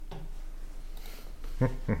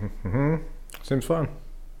Hmm. Seems fun.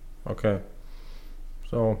 Okay.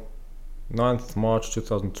 So, 9th March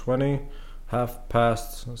 2020, half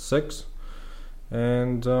past 6.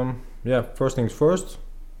 And yeah, first things first.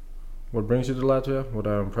 What brings you to Latvia? What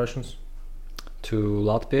are your impressions? To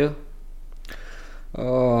Latvia.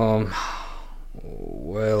 Um,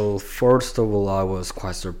 well, first of all, I was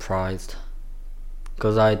quite surprised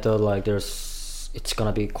because I thought like it's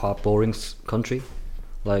gonna be quite boring country.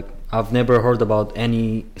 Like I've never heard about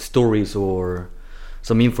any stories or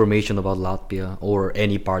some information about Latvia or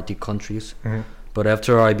any Baltic countries. Mm-hmm. But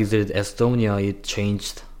after I visited Estonia, it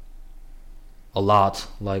changed a lot.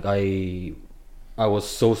 Like I was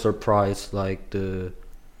so surprised. Like the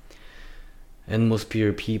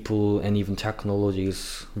atmosphere, people, and even technology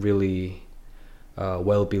is really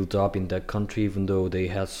well built up in that country, even though they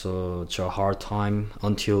had such a hard time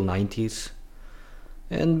until 90s.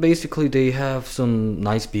 And basically, they have some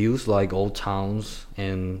nice views like old towns,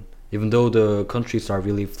 and even though the countries are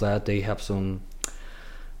really flat, they have some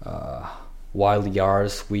uh, wild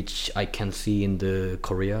yards which I can see in the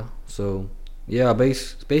Korea. So yeah,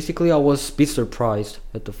 basically, I was a bit surprised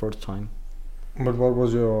at the first time. But what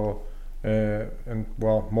was your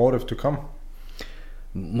motive to come?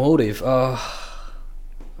 Motive,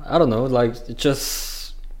 I don't know, like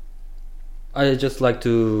I just like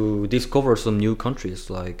to discover some new countries,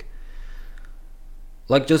 like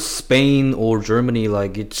just Spain or Germany.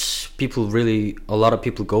 Like it's people really, a lot of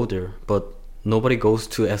people go there, but nobody goes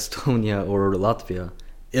to Estonia or Latvia,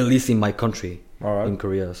 at least in my country, All right. in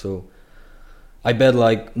Korea. So I bet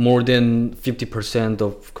like more than 50%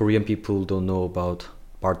 of Korean people don't know about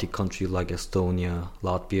Baltic countries like Estonia,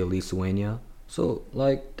 Latvia, Lithuania. So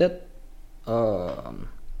like that,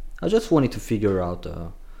 I just wanted to figure out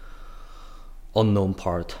the unknown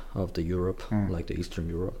part of the Europe, like the Eastern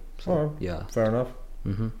Europe. So All right. yeah. Fair enough.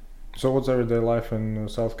 hmm So, what's everyday life in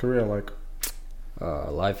South Korea like?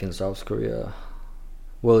 Life in South Korea.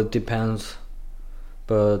 Well, it depends,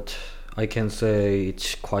 but I can say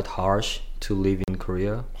it's quite harsh to live in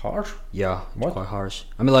Korea. Harsh? Yeah, it's What? quite harsh.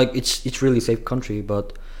 I mean, like it's really safe country,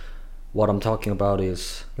 but what I'm talking about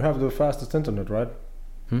is, You have the fastest internet, right?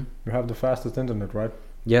 hmm? You have the fastest internet, right?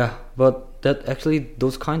 Yeah, but that actually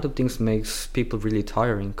those kind of things makes people really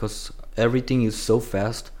tiring because everything is so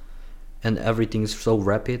fast and everything is so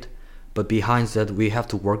rapid. But behind that, we have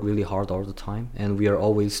to work really hard all the time, and we are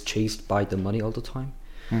always chased by the money all the time.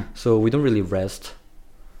 So we don't really rest.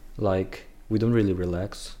 Like we don't really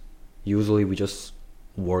relax. Usually we just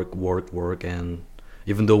work, work, work, and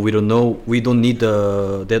even though we don't need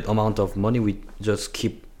that amount of money, we just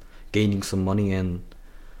keep gaining some money and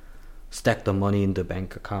stack the money in the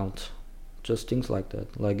bank account. Just things like that.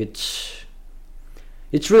 Like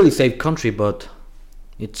it's really safe country, but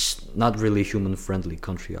it's not really human friendly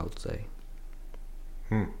country, I would say.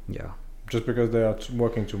 Hmm. Yeah. Just because they are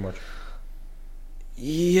working too much.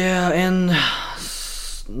 Yeah, and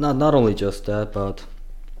not only just that, but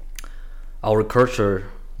our culture,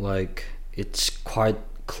 like it's quite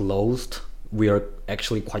closed. We are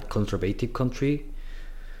actually quite conservative country.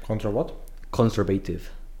 Contra what? Conservative.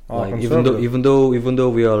 Ah, Like conservative. even though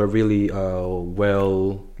we are really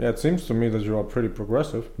well, Yeah, it seems to me that you are pretty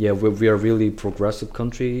progressive. yeah, we are really progressive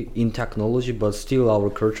country in technology, but still our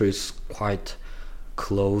culture is quite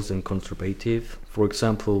close and conservative. For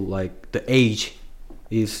example, like the age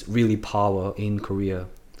is really power in Korea.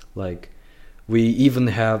 Like we even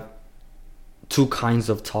have two kinds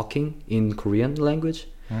of talking in Korean language.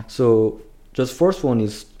 So just first one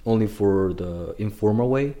is only for the informal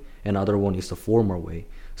way, and other one is the formal way.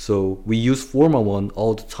 So we use formal one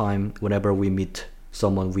all the time whenever we meet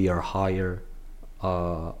someone we are higher,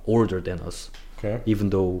 older than us. Okay. Even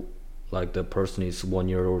though like the person is 1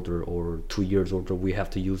 year older or 2 years older, we have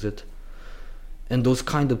to use it. And those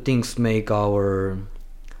kind of things make our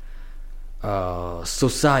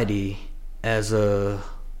society as a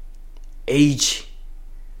age.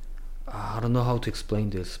 I don't know how to explain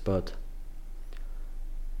this, but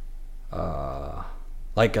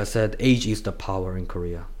like I said, age is the power in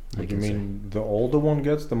Korea. I What you can say. mean the older one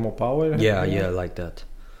gets, the more power? Yeah, yeah, like that.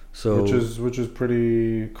 So Which is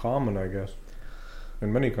pretty common, I guess,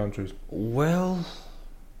 in many countries. well,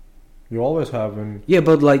 You always have in. yeah,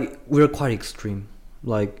 but like we're quite extreme.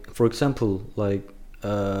 Like for example, like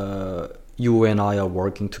you and I are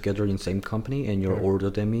working together in same company, and you're Okay. older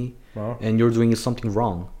than me, Well, and you're doing something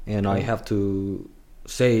wrong, and I Okay. have to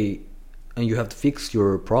say, and you have to fix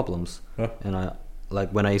your problems. yeah. And I like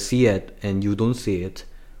when I see it and you don't see it,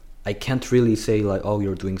 I can't really say like, oh,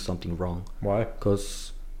 you're doing something wrong, Why?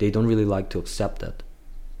 because they don't really like to accept that.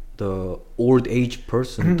 The old age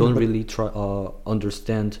person don't But- really try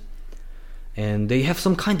understand and they have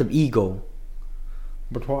some kind of ego.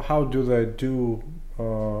 But how do they do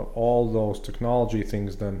all those technology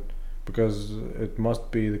things then? Because it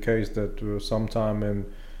must be the case that sometime in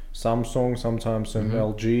Samsung, sometimes in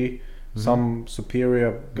LG, some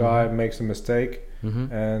superior guy makes a mistake,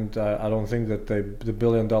 and I don't think that the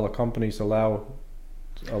billion-dollar companies allow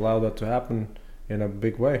that to happen in a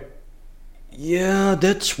big way. Yeah,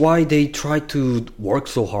 that's why they try to work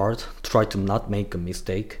so hard, try to not make a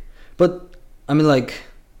mistake. But I mean, like,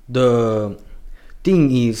 the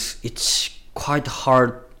thing is, it's quite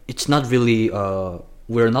hard. It's not really.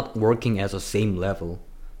 We're not working at the same level.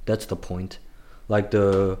 That's the point. Like,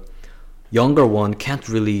 the younger one can't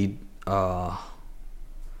really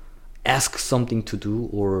ask something to do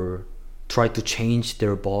or try to change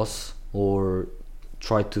their boss or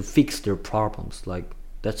try to fix their problems. Like,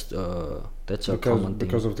 that's a common thing.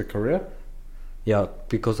 Because of the career? Yeah,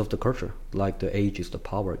 because of the culture. Like, the age is the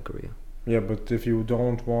power in Korea. Yeah, but if you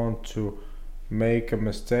don't want to make a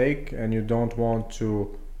mistake and you don't want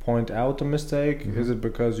to point out a mistake, is it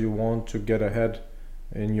because you want to get ahead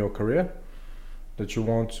in your career? That you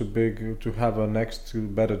want to have a next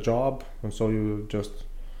better job, and so you just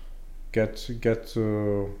get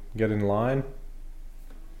in line?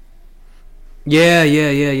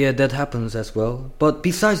 Yeah, that happens as well. But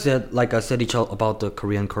besides that, like I said, it's all about the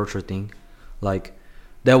Korean culture thing. Like,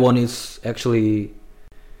 that one is actually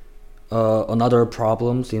another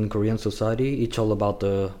problems in Korean society. It's all about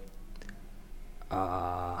the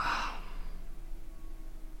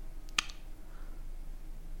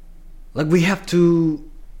like, we have to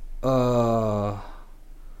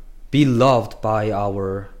be loved by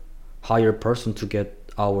our higher person to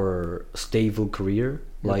get our stable career.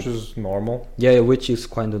 Which is normal. Yeah, which is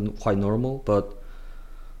quite normal, but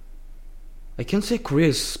I can say Korea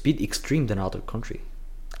is a bit extreme than other country.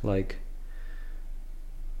 Like,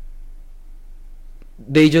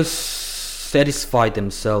 they just satisfy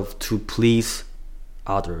themselves to please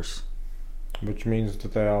others. Which means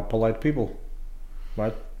that they are polite people,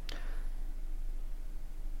 right?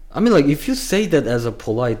 I mean, like, if you say that as a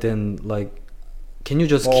polite, then, like, can you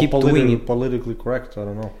just keep doing it? Politically correct, I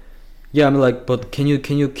don't know. Yeah, I mean, like, but can you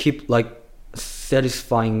keep, like,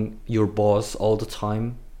 satisfying your boss all the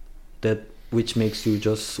time? That which makes you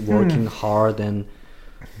just working hard and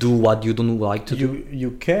do what you don't like to do.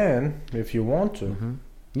 You can if you want to.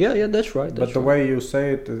 Yeah, that's right. But the way you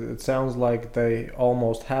say it, it sounds like they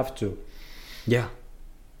almost have to. Yeah,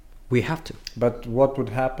 we have to. But what would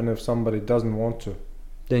happen if somebody doesn't want to?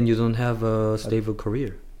 Then you don't have a stable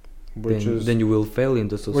career. Then you will fail in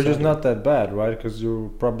the society. Which is not that bad, right? Because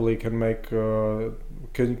you probably can make,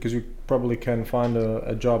 because you probably can find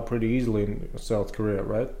a job pretty easily in South Korea,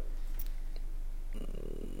 right?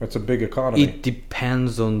 It's a big economy. It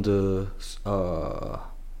depends on the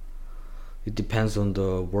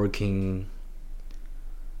working.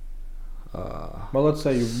 Well, let's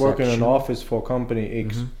say you work in an office for company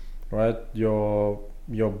X, right? Your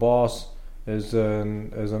boss is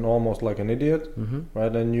an almost like an idiot,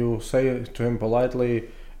 right? And you say to him politely,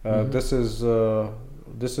 "This is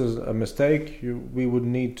a mistake. We would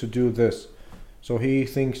need to do this." So he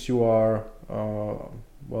thinks you are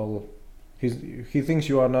he thinks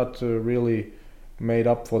you are not really made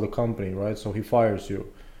up for the company, right? So he fires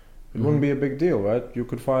you. It wouldn't be a big deal, right? You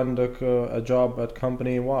could find a job at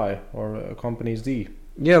company Y or company Z.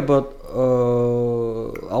 Yeah, but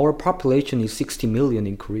our population is 60 million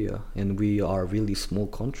in Korea, and we are a really small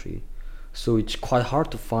country, so it's quite hard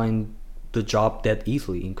to find the job that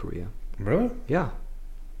easily in Korea. Really? Yeah.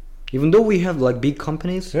 Even though we have, like, big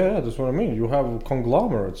companies. Yeah, that's what I mean. You have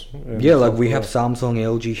conglomerates. Yeah, like we have Samsung,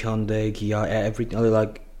 LG, Hyundai, Kia, everything.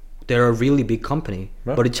 Like, they're a really big company,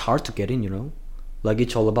 but it's hard to get in, you know? Like,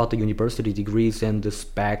 it's all about the university degrees and the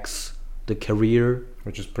specs, the career.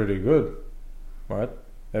 Which is pretty good, right?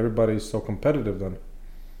 Everybody's so competitive then.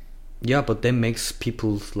 Yeah, but that makes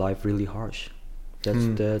people's life really harsh. That's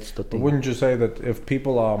the thing. But wouldn't you say that if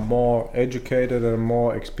people are more educated and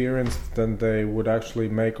more experienced, then they would actually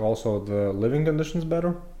make also the living conditions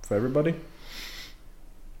better for everybody?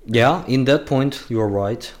 Yeah, in that point, you're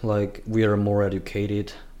right. Like, we are more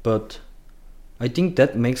educated, but I think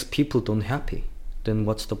that makes people unhappy. Then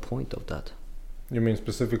what's the point of that? You mean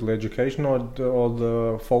specifically education or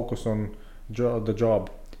the focus on the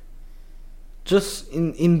job? Just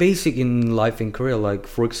in basic in life in Korea, like,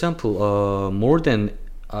 for example, more than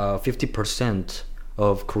 50%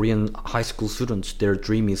 of Korean high school students, their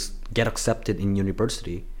dream is get accepted in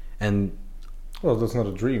university, and well, that's not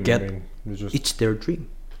a dream. I mean, it's their dream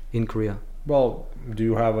in Korea. Well, do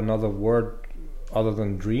you have another word other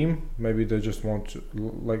than dream? Maybe they just want to,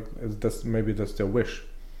 like, maybe that's their wish.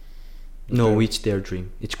 No, it's their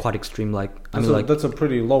dream. It's quite extreme. Like that's a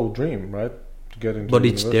pretty low dream, right? To get into. But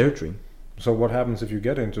it's their dream. So what happens if you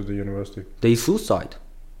get into the university? They suicide.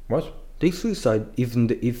 What? They suicide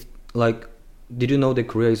if like. Did you know that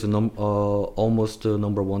Korea is almost the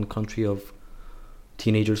number one country of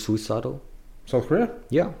teenager suicidal? South Korea?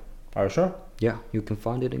 Yeah. Are you sure? Yeah, you can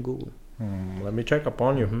find it in Google. Let me check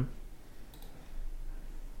upon you. Mm-hmm.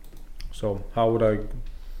 So how would I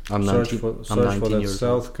I'm search 19, for I'm that 19 years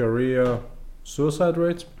South old. Korea suicide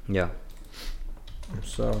rate? Yeah.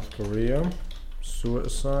 South Korea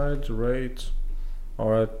suicide rate.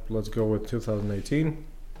 All right, let's go with 2018.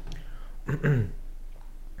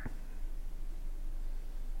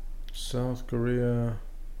 South Korea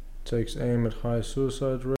takes aim at high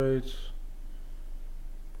suicide rate.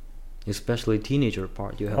 Especially teenager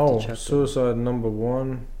part, you have to check. Suicide number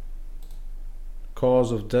one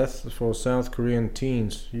cause of death for South Korean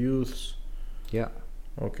teens, youths. Yeah.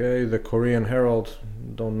 Okay, the Korean Herald,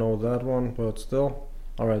 don't know that one, but still.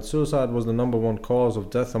 Alright, suicide was the number one cause of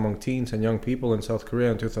death among teens and young people in South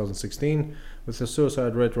Korea in 2016, with the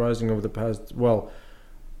suicide rate rising over the past,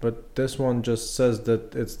 but this one just says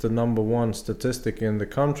that it's the number one statistic in the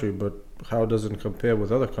country, but how does it compare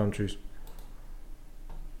with other countries?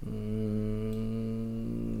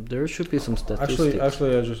 There should be some statistics.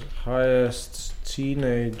 Actually, I just highest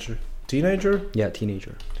teenager. Yeah,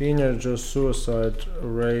 teenager. Teenager suicide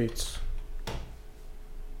rate.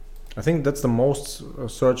 I think that's the most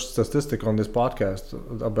searched statistic on this podcast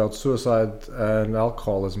about suicide and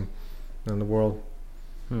alcoholism in the world.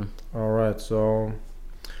 All right, so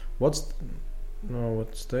what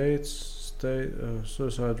states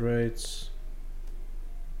suicide rates?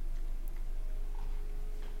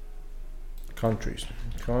 Countries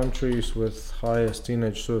with highest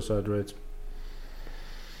teenage suicide rates.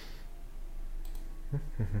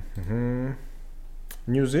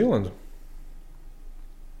 New Zealand.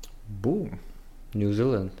 Boom. New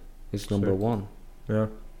Zealand is number one. Yeah.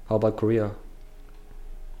 How about Korea?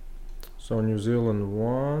 So New Zealand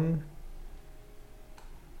 1.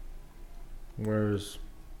 Where's...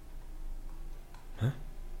 Huh?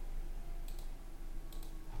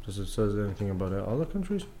 Does it say anything about other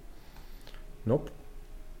countries? Nope.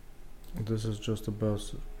 This is just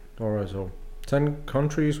about... Alright, so 10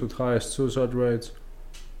 countries with highest suicide rates.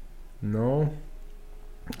 No.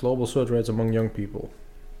 Global suicide rates among young people.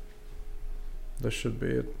 This should be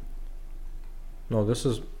it. No, this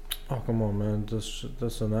is... Oh, come on, man.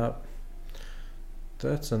 That's an app.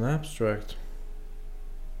 That's an abstract.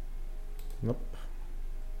 Nope.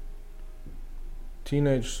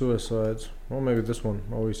 Teenage suicides. Well, maybe this one.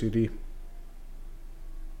 OECD.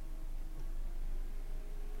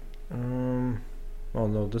 Oh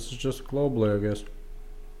no, this is just globally, I guess.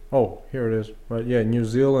 Oh, here it is. Right, yeah, New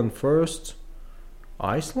Zealand first.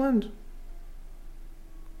 Iceland?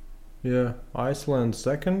 Yeah, Iceland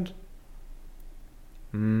second.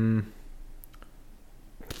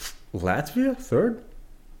 Latvia third?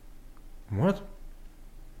 What?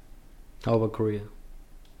 How about Korea?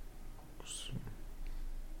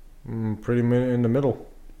 Pretty in the middle.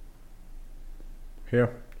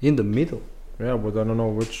 Here. In the middle? Yeah, but I don't know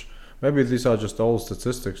which. Maybe these are just old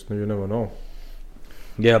statistics. You never know.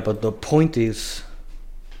 Yeah, but the point is,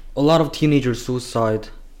 a lot of teenagers suicide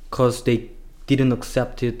because they didn't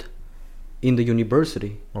accept it in the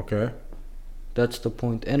university. Okay. That's the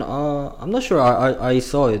point. And I'm not sure I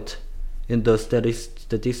saw it in the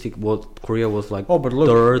statistic what Korea was like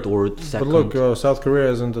third or second. But look, South Korea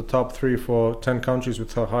is in the top 3 for 10 countries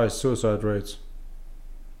with the highest suicide rates.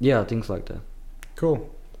 Yeah, things like that. Cool.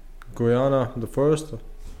 Guyana the first,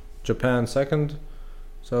 Japan second,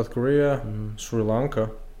 South Korea, Sri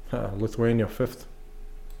Lanka, Lithuania fifth.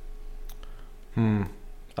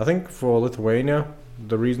 I think for Lithuania,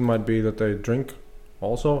 the reason might be that they drink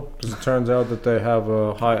also, because it turns out that they have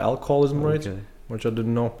a high alcoholism rate, which I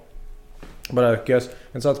didn't know. But I guess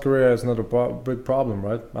in South Korea it's not a big problem,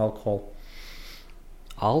 right? Alcohol.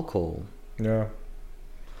 Yeah.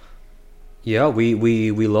 Yeah,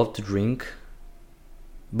 we love to drink,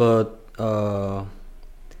 but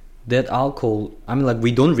that alcohol, I mean, like,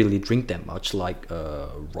 we don't really drink that much like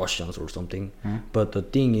Russians or something. But the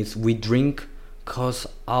thing is, we drink because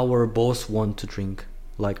our boss want to drink.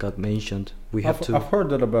 Like I mentioned, we have to. I've heard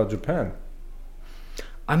that about Japan.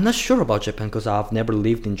 I'm not sure about Japan because I've never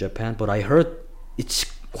lived in Japan, but I heard it's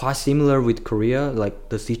quite similar with Korea, like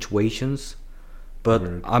the situations. But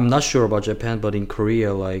I'm not sure about Japan. But in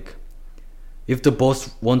Korea, like, if the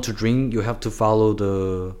boss want to drink, you have to follow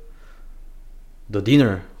the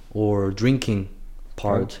dinner or drinking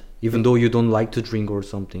part, even though you don't like to drink or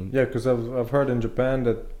something. Yeah, because I've heard in Japan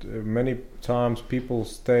that many times people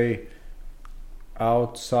stay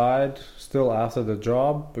outside still after the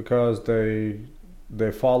job because they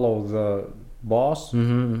follow the boss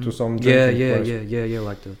to some drinking place. Yeah,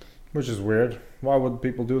 like that. Which is weird. Why would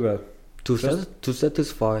people do that? To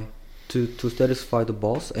satisfy the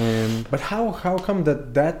boss. And but how come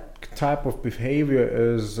that type of behavior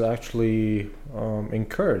is actually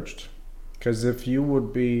encouraged? Because if you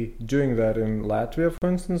would be doing that in Latvia, for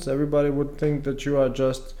instance, everybody would think that you are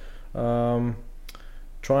just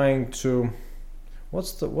trying to,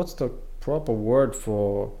 what's the proper word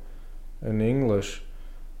for in English?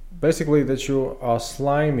 Basically, that you are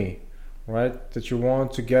slimy, right? That you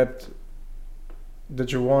want to get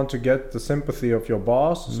the sympathy of your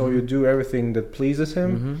boss, so you do everything that pleases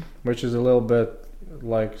him, which is a little bit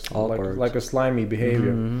like a slimy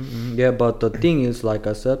behavior. Yeah, but the thing is, like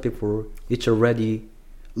I said before, it's already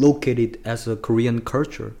located as a Korean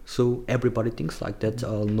culture, so everybody thinks like that's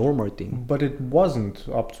a normal thing. But it wasn't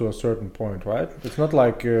up to a certain point, right? It's not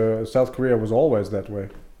like South Korea was always that way.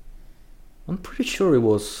 I'm pretty sure it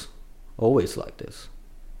was always like this.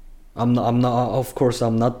 I'm not. Of course,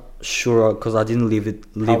 I'm not sure because I didn't live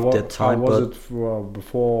that time. How was it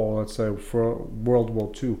before, let's say, for World War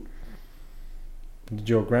II? Did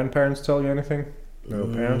your grandparents tell you anything? Your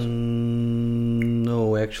parents?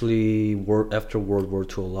 No, actually, after World War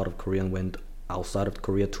II, a lot of Koreans went outside of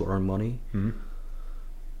Korea to earn money.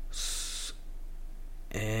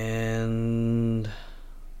 And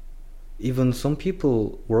even some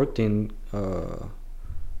people worked in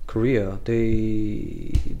Korea.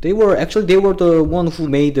 They were the one who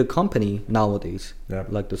made the company nowadays. Yeah.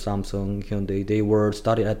 Like the Samsung, Hyundai. They were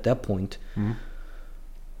started at that point.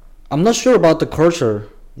 I'm not sure about the culture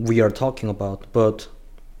we are talking about, but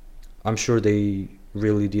I'm sure they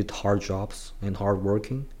really did hard jobs and hard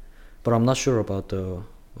working. But I'm not sure about the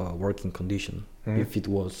working condition, if it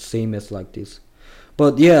was same as like this.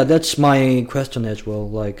 But yeah, that's my question as well.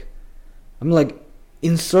 Like, I'm like,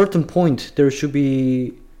 in certain point there should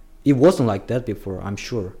be. It wasn't like that before. I'm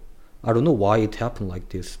sure. I don't know why it happened like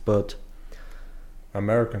this, but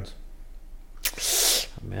Americans.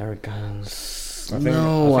 I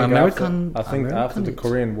think after the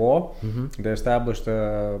Korean War, they established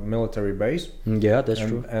a military base. Yeah, that's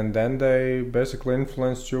true. And then they basically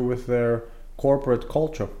influenced you with their corporate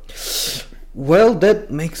culture. Well,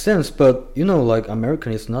 that makes sense, but like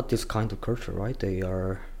American is not this kind of culture, right? They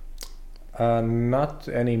are not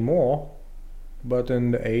anymore, but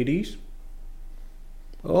in the 80s.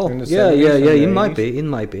 Oh, in the yeah, 70s, it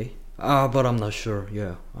might be. But I'm not sure.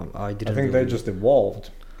 Yeah, I didn't. I think they just evolved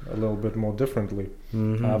a little bit more differently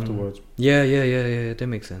afterwards. Yeah. That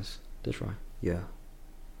makes sense. That's right.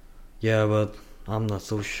 Yeah, but I'm not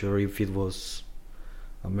so sure if it was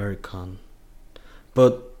American.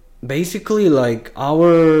 But basically, like,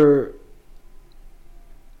 our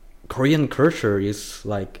Korean culture is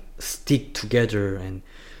like stick together and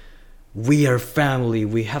we are family.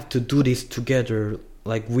 We have to do this together.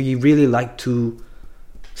 Like, we really like to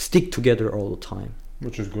stick together all the time.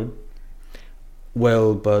 Which is good.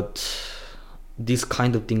 Well, but this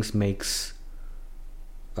kind of things makes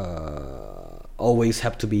always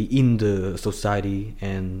have to be in the society,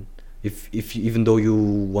 and if even though you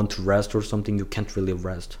want to rest or something, you can't really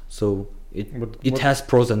rest. So it has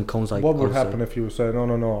pros and cons. What would happen if you say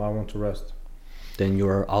no, I want to rest? Then you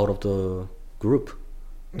are out of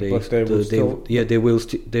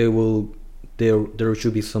there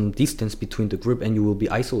should be some distance between the group, and you will be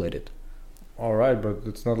isolated. All right, but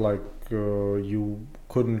it's not like you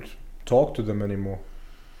couldn't talk to them anymore.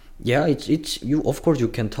 Yeah, it's you. Of course, you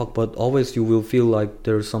can talk, but always you will feel like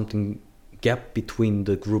there's something gap between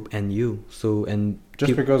the group and you. So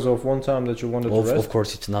because of one time that you wanted to rest. Of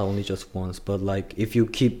course, it's not only just once, but like if you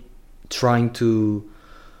keep trying to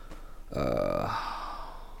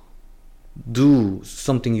do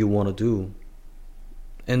something you want to do,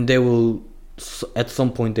 and they will at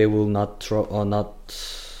some point they will not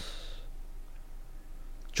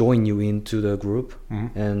join you into the group,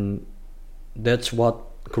 and that's what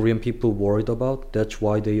Korean people worried about. That's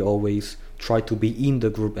why they always try to be in the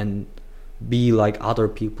group and be like other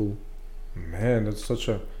people. Man, that's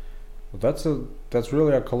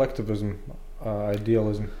really a collectivism,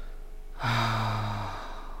 idealism.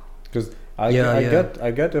 Because I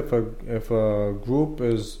get if a group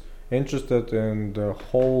is interested in the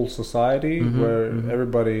whole society, where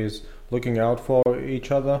everybody is looking out for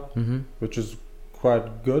each other, which is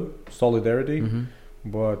quite good, solidarity.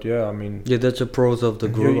 But yeah, I mean, that's the pros of the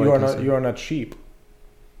group. You are not sheep.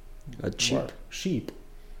 Sheep.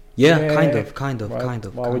 Yeah, kind of.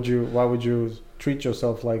 Why would you treat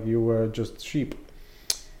yourself like you were just sheep?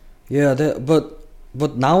 Yeah, but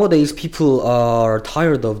But nowadays people are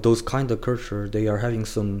tired of those kind of culture. They are having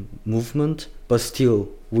some movement, but still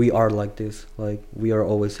we are like this. Like we are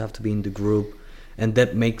always have to be in the group, and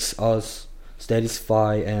that makes us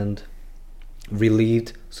satisfied and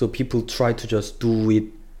relieved. So people try to just do it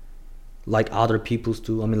like other people's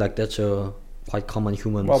do. I mean, like that's a quite common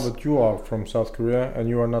human. Well, but you are from South Korea and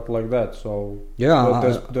you are not like that. So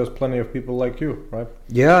Yeah, there's plenty of people like you, right?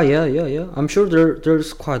 yeah. I'm sure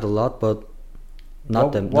there's quite a lot, but not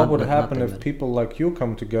What, them. what not, would not happen them if many. people like you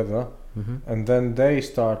come together Mm-hmm. and then they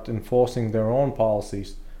start enforcing their own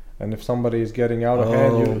policies? And if somebody is getting out of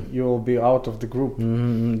hand, you'll be out of the group.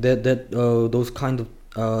 Those kind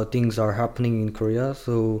of things are happening in Korea.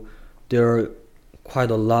 So there are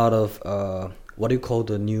quite a lot of what do you call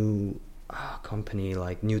the new company,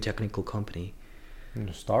 like new technical company?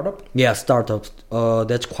 Startup? Yeah, startups.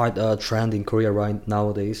 That's quite a trend in Korea right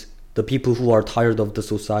nowadays. The people who are tired of the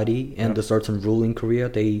society and the certain rule in Korea,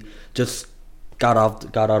 they just got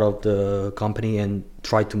out of the company and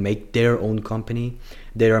try to make their own company.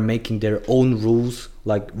 They are making their own rules,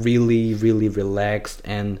 like really, really relaxed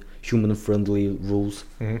and human-friendly rules.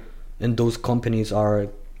 Mm-hmm. And those companies are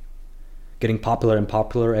getting popular and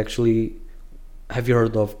popular. Actually, have you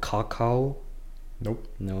heard of Kakao? Nope.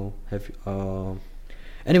 No. Have you?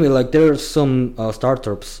 Anyway, like there are some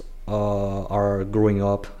startups are growing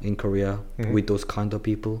up in Korea with those kind of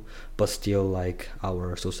people, but still, like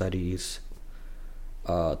our society is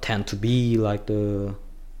tend to be like the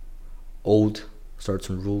old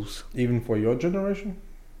certain rules. Even for your generation?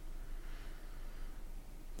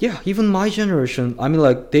 Yeah, even my generation. I mean,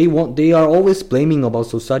 like they are always blaming about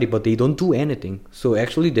society, but they don't do anything. So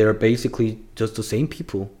actually, they're basically just the same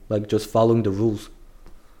people, like just following the rules.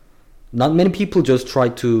 Not many people just try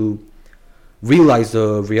to realize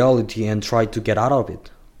the reality and try to get out of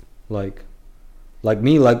it. Like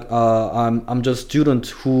me, I'm just student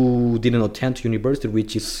who didn't attend to university,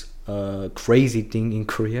 which is a crazy thing in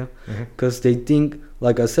Korea, because they think,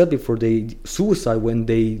 like I said before, they suicide when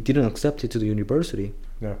they didn't accept it to the university.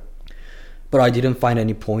 Yeah. But I didn't find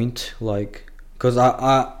any point, like, because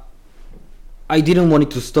I didn't want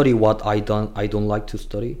it to study what I don't like to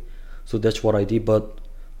study, so that's what I did. But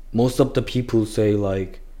most of the people say,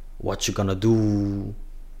 like, what you gonna do?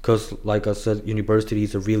 Because like I said, university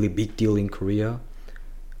is a really big deal in Korea.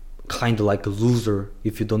 Kind of like a loser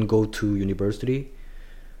if you don't go to university.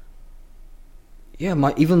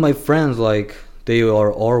 Yeah, even my friends, like, they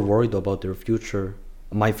are all worried about their future,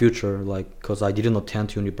 my future, like, because I didn't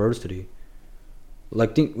attend university.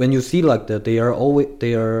 Like, when you see like that, they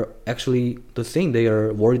are actually the thing they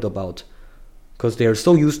are worried about, because they are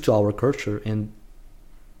so used to our culture and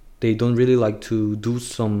they don't really like to do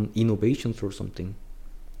some innovations or something.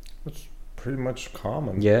 It's pretty much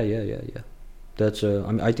common. Yeah. That's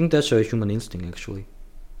I think that's a human instinct, actually.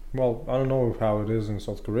 Well, I don't know how it is in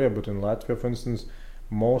South Korea, but in Latvia, for instance,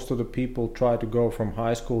 most of the people try to go from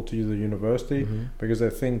high school to the university because they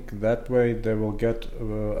think that way they will get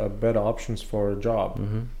better options for a job.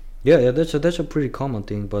 Yeah, that's a pretty common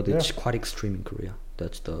thing, but it's quite extreme in Korea.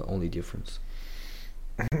 That's the only difference.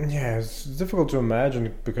 Yeah, it's difficult to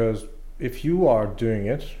imagine, because if you are doing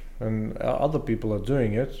it and other people are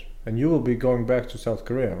doing it, and you will be going back to South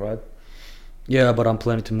Korea, right? Yeah, but I'm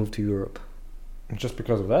planning to move to Europe. Just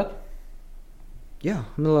because of that? Yeah,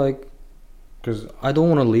 I mean, like, because I don't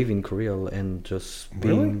want to live in Korea and just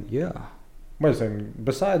being... Really? Yeah. Wait a second.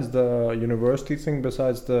 Besides the university thing,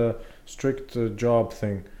 besides the strict job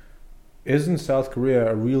thing, isn't South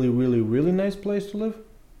Korea a really, really, really nice place to live?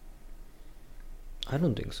 I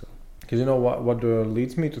don't think so. Because you know what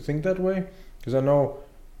leads me to think that way? Because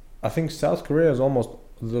I think South Korea is almost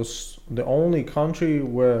the only country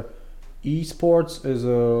where esports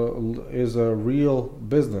is a real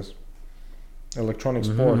business. Electronic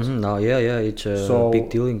sports. No, yeah, it's a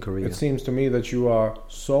big deal in Korea. It seems to me that you are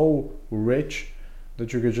so rich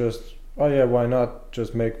that you could just, why not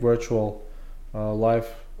just make virtual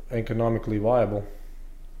life economically viable?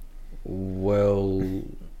 Well,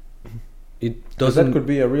 it Because doesn't. that could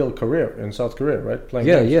be a real career in South Korea, right? Playing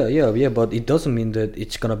games. Yeah, but it doesn't mean that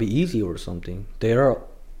it's gonna be easy or something. There are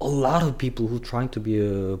a lot of people who trying to be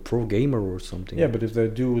a pro gamer or something. Yeah, but if they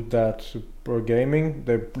do that for gaming,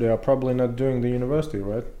 they are probably not doing the university,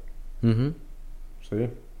 right? See?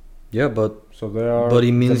 Yeah, but so they are. But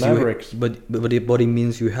it means the mavericks. but it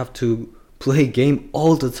means you have to play game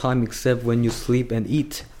all the time except when you sleep and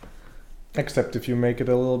eat. Except if you make it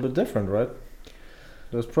a little bit different, right?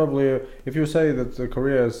 There's probably if you say that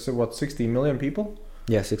Korea is 60 million people.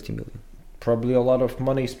 Yeah, 60 million. Probably a lot of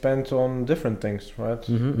money spent on different things, right?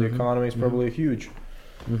 The economy is probably huge.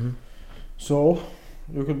 So,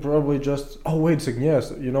 You could probably just. Oh wait a second.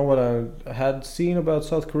 Yes, you know what I had seen about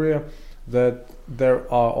South Korea, that there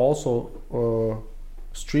are also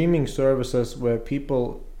streaming services where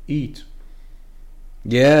people eat.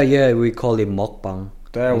 Yeah, we call it mukbang.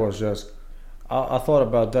 That was just. I thought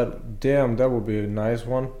about that. Damn, that would be a nice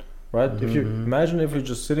one, right? If you imagine if you're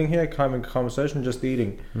just sitting here, having a conversation, just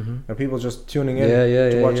eating, and people just tuning in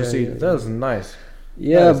to watch us eat. That is nice.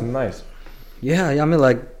 Yeah, that is nice. Yeah, I mean,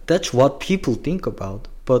 like, that's what people think about,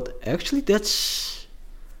 but actually that's,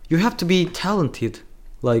 you have to be talented,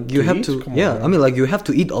 like, you To have eat? to, Come on, yeah, man. I mean, like, you have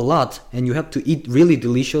to eat a lot, and you have to eat really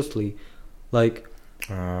deliciously, like,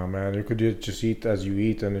 Man, you could just eat as you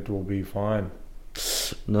eat, and it will be fine.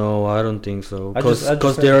 no, I don't think so, I just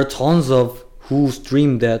because there are tons of who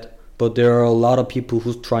stream that, but there are a lot of people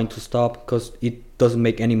who's trying to stop, because it doesn't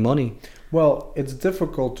make any money. Well, it's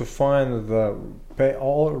difficult to find the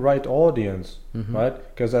right audience, right?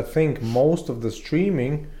 Because I think most of the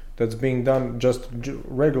streaming that's being done just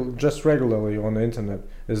regularly on the internet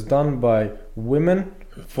is done by women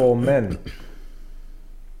for men.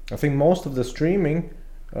 I think most of the streaming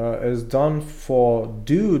is done for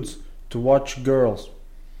dudes to watch girls,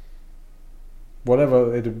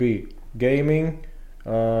 whatever it be, gaming,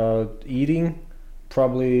 eating,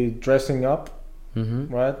 probably dressing up,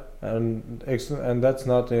 right? And that's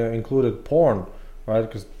not included porn, right?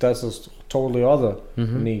 Because that's a totally other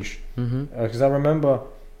niche. Because I remember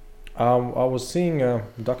I was seeing a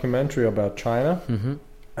documentary about China,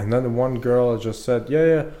 and then the one girl just said,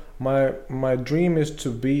 "Yeah, my dream is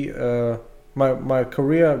to be my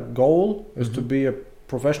career goal is to be a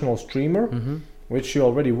professional streamer," which she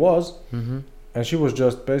already was, and she was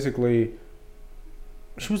just basically,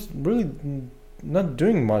 she was really not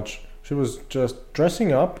doing much. She was just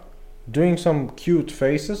dressing up, doing some cute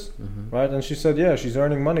faces, right? And she said, yeah, she's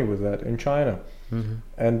earning money with that in China.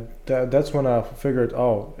 And that's when I figured,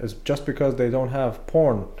 oh, it's just because they don't have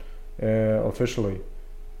porn officially,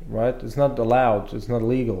 right? It's not allowed, it's not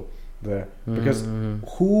legal there. Because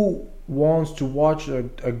who wants to watch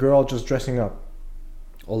a girl just dressing up?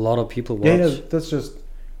 A lot of people watch. Yeah, that's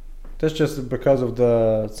just because of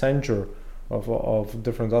the censure of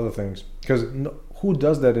different other things. Because who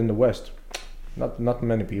does that in the West? Not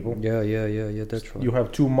many people. Yeah, that's right. You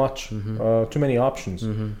have too many options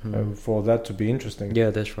for that to be interesting. Yeah,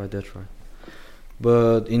 that's right.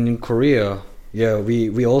 But in Korea, yeah,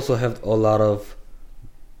 we also have a lot of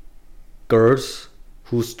girls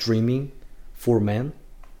who's streaming for men,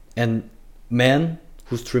 and men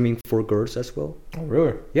who's streaming for girls as well. Oh,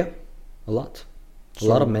 really? Yeah, a lot. A So-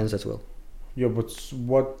 lot of men as well. Yeah, but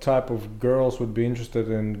what type of girls would be interested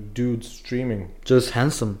in dudes streaming? Just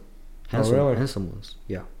handsome really? handsome ones.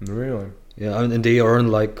 Yeah. Really? Yeah, and they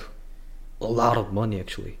earn like a lot of money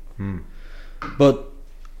actually. Hmm. But,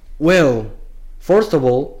 well, first of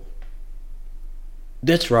all,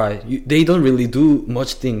 that's right. They don't really do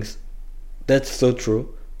much things. That's so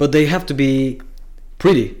true. But they have to be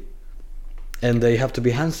pretty, and they have to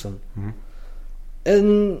be handsome.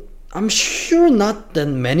 And I'm sure not that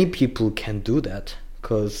many people can do that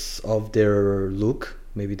because of their look.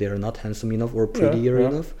 Maybe they're not handsome enough or prettier yeah.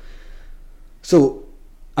 enough. So,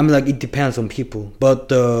 I mean, like, it depends on people. But,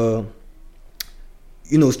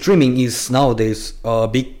 streaming is nowadays a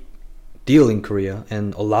big deal in Korea,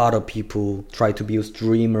 and a lot of people try to be a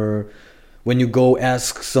streamer. When you go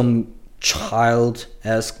ask some child,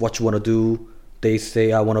 ask what you want to do, they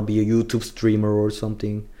say, I want to be a YouTube streamer or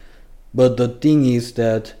something. But the thing is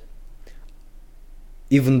that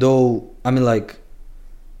even though, I mean,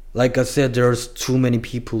 like I said, there's too many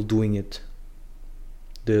people doing it,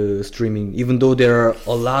 the streaming. Even though there are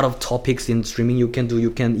a lot of topics in streaming you can do,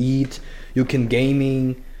 you can eat, you can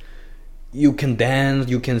gaming, you can dance,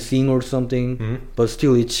 you can sing or something, but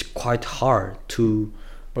still it's quite hard to.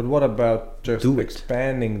 But what about just Do it.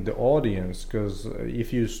 expanding the audience? Because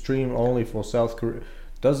if you stream only for South Korea,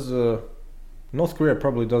 North Korea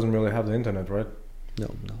probably doesn't really have the internet, right? No.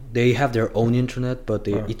 They have their own internet, but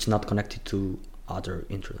Ah. it's not connected to other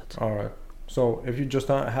internet. All right. So if you just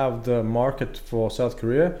don't have the market for South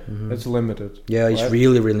Korea, it's limited. Yeah, it's right?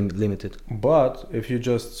 really, really limited. But if you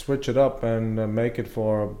just switch it up and make it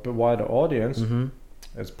for a bit wider audience,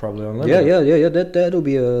 it's probably unlimited. Yeah. That'll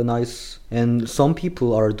be a nice. And some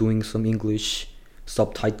people are doing some English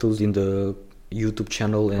subtitles in the YouTube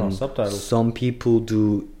channel, and subtitles. some people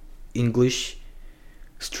do English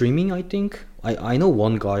streaming. I think I know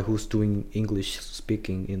one guy who's doing English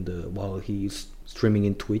speaking while he's streaming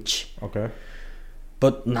in Twitch. Okay.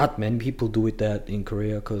 But not many people do it that in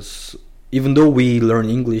Korea, because even though we learn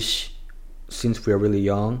English since we are really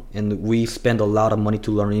young and we spend a lot of money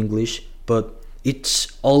to learn English, but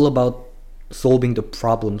it's all about solving the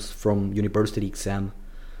problems from university exam.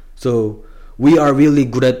 So we are really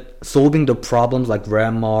good at solving the problems like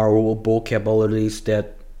grammar or vocabularies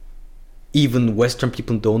that even Western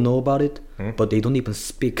people don't know about it, but they don't even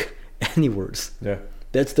speak any words. Yeah.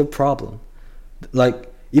 That's the problem.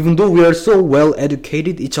 Like, even though we are so well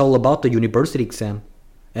educated, it's all about the university exam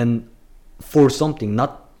and for something,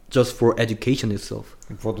 not just for education itself.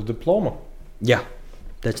 For the diploma. Yeah,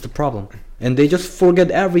 that's the problem. And they just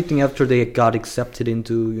forget everything after they got accepted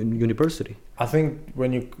into university. I think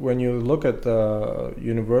when you look at the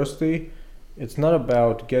university, it's not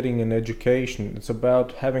about getting an education. It's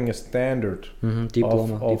about having a standard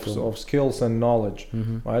Diploma. of skills and knowledge,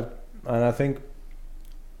 right? And I think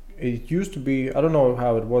it used to be, I don't know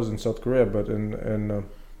how it was in South Korea, but in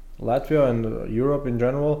Latvia and Europe in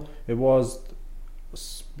general, it was,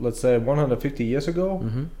 let's say, 150 years ago,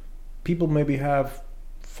 people maybe have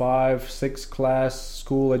 5-6 class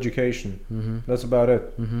school education. That's about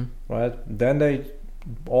it, right? Then they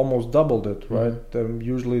almost doubled it, right?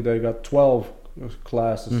 Usually they got 12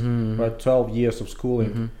 classes, right? 12 years of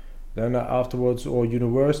schooling. Then afterwards, or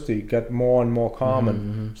university got more and more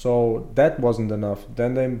common. So that wasn't enough.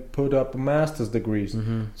 Then they put up master's degrees.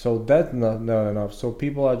 So that's not enough. So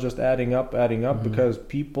people are just adding up because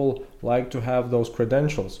people like to have those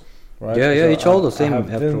credentials, right? Yeah, so it's all the same. I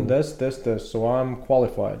have this, so I'm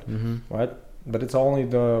qualified, right? But it's only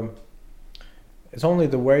the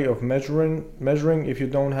way of measuring if you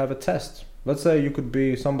don't have a test. Let's say you could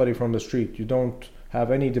be somebody from the street. You don't have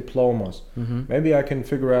any diplomas. Maybe I can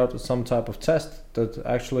figure out some type of test that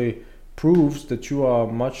actually proves that you are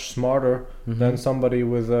much smarter than somebody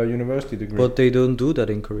with a university degree. But they don't do that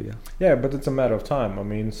in Korea. Yeah, but it's a matter of time. I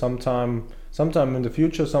mean, sometime in the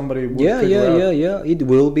future, somebody will figure out. Yeah. It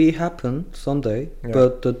will be happen someday. Yeah.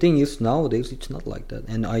 But the thing is, nowadays it's not like that,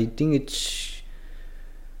 and I think it's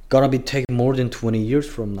gonna be take more than 20 years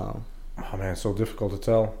from now. Oh man, it's so difficult to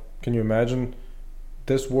tell. Can you imagine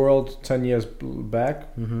this world 10 years back,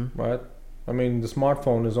 right? I mean, the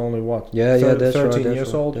smartphone is only what? That's 13 right.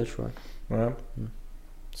 years old. That's right. Right?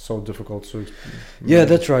 So difficult to. Yeah,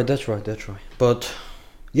 that's right. But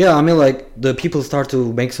yeah, I mean, like the people start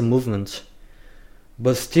to make some movements,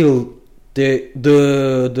 but still,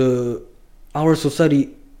 the our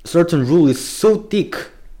society certain rule is so thick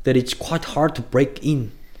that it's quite hard to break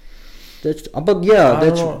in. I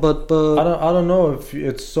don't know if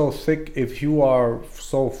it's so thick if you are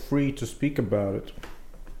so free to speak about it.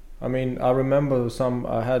 I mean, I remember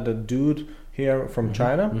I had a dude here from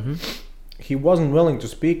China. He wasn't willing to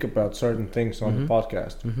speak about certain things on the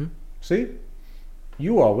podcast. See,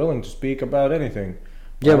 you are willing to speak about anything.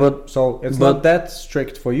 Yeah, right? but so it's not that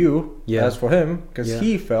strict for you as for him, because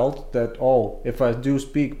he felt that if I do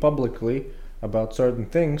speak publicly about certain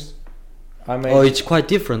things, it's quite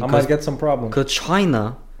different. I might get some problems. Because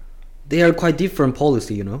China, they are quite different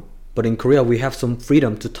policy, you know. But in Korea, we have some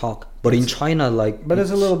freedom to talk. But in China, But it's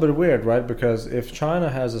a little bit weird, right? Because if China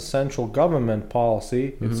has a central government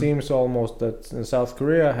policy, it seems almost that South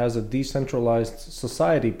Korea has a decentralized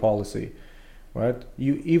society policy, right?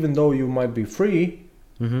 Even though you might be free,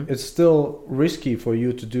 it's still risky for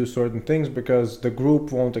you to do certain things because the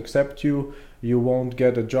group won't accept you, you won't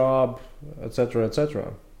get a job, etc.,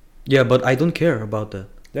 etc. Yeah, but I don't care about that.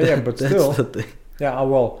 Yeah, but still. The thing. Yeah,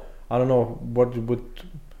 well, I don't know what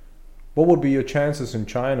would be your chances in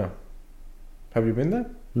China. Have you been there?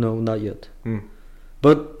 No, not yet.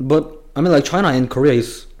 But I mean, like China and Korea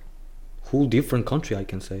is whole different country, I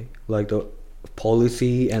can say. Like the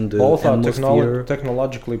policy and the both atmosphere. are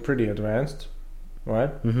technologically pretty advanced,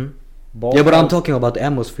 right? Yeah, but I'm talking about the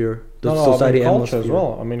atmosphere, the society culture atmosphere as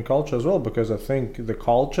well. I mean culture as well, because I think the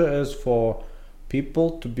culture is for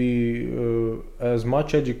people to be as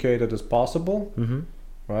much educated as possible,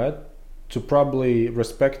 right? To probably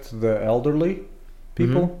respect the elderly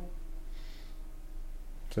people.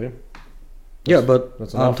 See? Yeah, but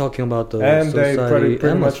I'm talking about the society pretty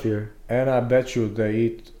atmosphere. And I bet you they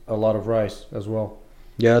eat a lot of rice as well.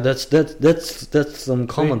 Yeah, that's some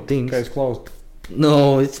common things. Case closed.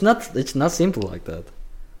 No, it's not. It's not simple like that.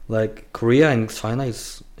 Like Korea and China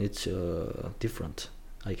it's different,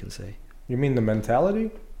 I can say. You mean the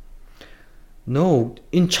mentality? No,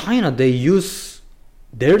 in China they use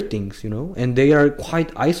their things, you know, and they are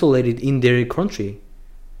quite isolated in their country.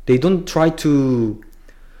 They don't try to.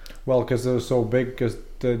 Well, because they're so big, because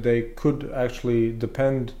they could actually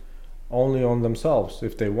depend only on themselves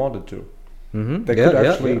if they wanted to. They could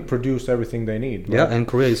actually produce everything they need. Right? Yeah, and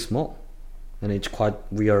Korea is small, and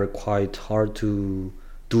we are quite hard to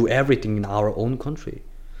do everything in our own country.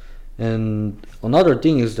 And another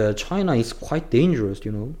thing is that China is quite dangerous,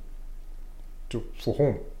 you know. For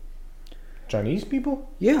whom? Chinese people?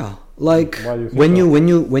 Yeah, like Why do you think when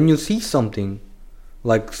so? when you see something,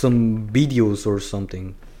 like some videos or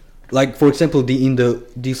something, like for example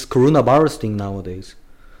this coronavirus thing nowadays,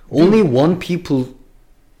 only one people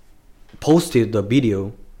posted the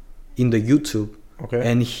video in the YouTube, Okay.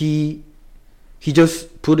 and he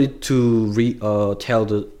just put it to tell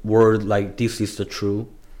the world like this is the truth.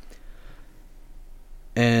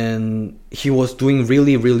 And he was doing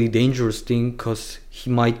really dangerous thing because he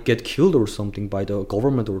might get killed or something by the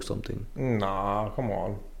government or something. Nah, come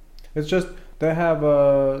on. It's just they have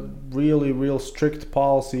a really real strict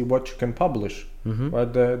policy what you can publish, Mm-hmm. but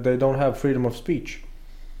they don't have freedom of speech.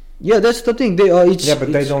 Yeah, that's the thing. They Yeah,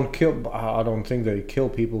 but they don't kill. I don't think they kill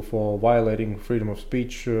people for violating freedom of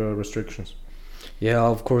speech restrictions. Yeah,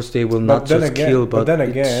 of course they will But not then just again, kill, but then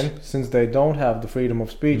it's- again, since they don't have the freedom of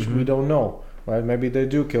speech, we Mhm. don't know, right? Maybe they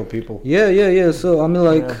do kill people. Yeah. So I mean,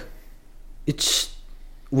 like, Yeah. it's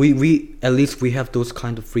we at least we have those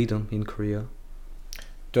kind of freedom in Korea.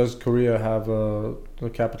 Does Korea have a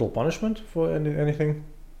capital punishment for anything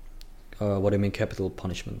What I mean, capital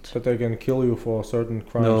punishment. that they can kill you for certain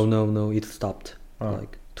crimes? No, it stopped Oh.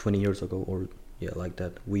 like 20 years ago, or yeah, like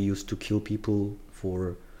that. We used to kill people for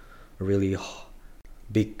a really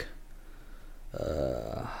big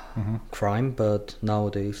Mhm. crime, but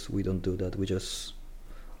nowadays we don't do that. We just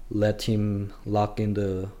let him lock in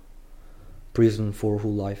the prison for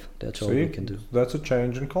whole life. That's all See, we can do. that's a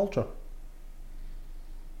change in culture.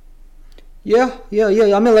 Yeah.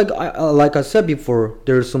 I mean, like I said before,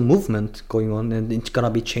 there's some movement going on, and it's gonna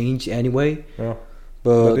be changed anyway. Yeah.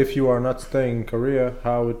 But But if you are not staying in Korea,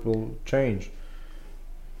 how it will change?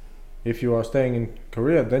 If you are staying in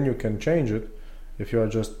Korea, then you can change it. If you are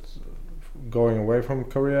just going away from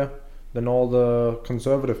Korea, then all the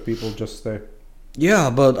conservative people just stay. yeah,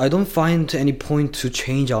 but I don't find any point to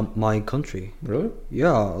change my country. Really?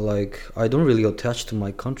 Yeah, like I don't really attach to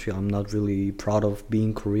my country. I'm not really proud of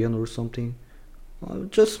being Korean or something.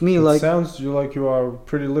 Just me, It like sounds like you are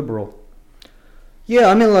pretty liberal. yeah.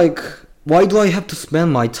 I mean, like why do I have to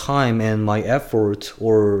spend my time and my effort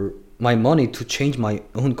or my money to change my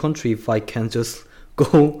own country if I can just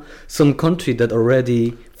go some country that already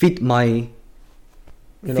fit my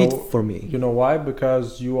You fit know, for me? you know why?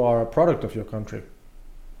 Because you are a product of your country.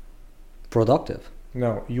 Productive.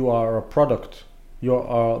 No, you are a product. You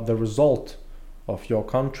are the result of your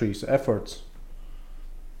country's efforts.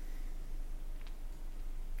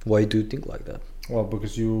 Why do you think like that? Well,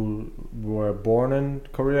 because you were born in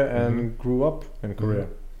Korea and grew up in Korea.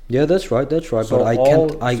 Yeah, that's right. So but I all-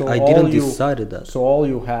 can't. I so didn't all you- decided that. So all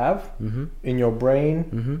you have Mm-hmm. in your brain,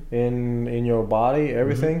 Mm-hmm. in your body,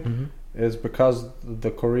 everything Mm-hmm. is because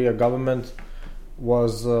the Korea government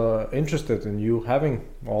was interested in you having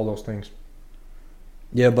all those things.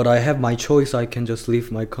 Yeah, but I have my choice. I can just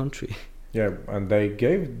leave my country. Yeah, and they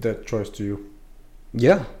gave that choice to you.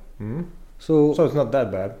 Yeah. Hmm? So So it's not that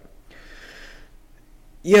bad.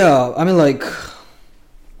 yeah, I mean, like,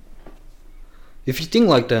 if you think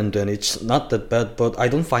like that, then it's not that bad. But I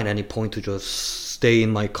don't find any point to just stay in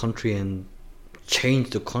my country and change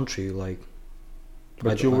the country. Like, I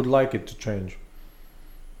But you don't- would like it to change.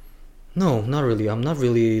 No, not really. I'm not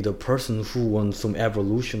really the person who wants some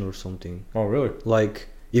evolution or something. Oh, really? Like,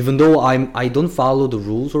 even though I don't follow the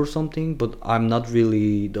rules or something, but I'm not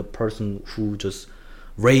really the person who just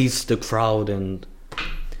raise the crowd and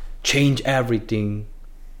change everything.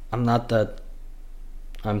 I'm not that.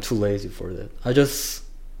 I'm too lazy for that. I just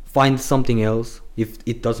find something else if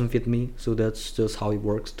it doesn't fit me. So that's just how it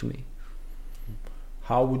works to me.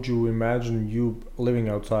 How would you imagine you living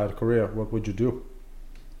outside Korea? What would you do?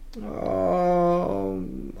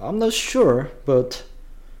 I'm not sure, but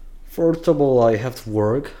first of all, I have to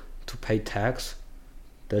work to pay tax.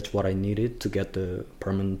 That's what I needed to get the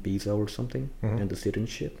permanent visa or something Mhm. and the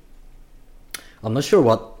citizenship. I'm not sure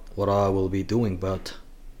what I will be doing, but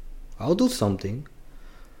I'll do something.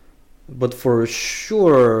 But for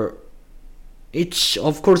sure,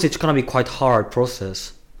 of course it's gonna be quite hard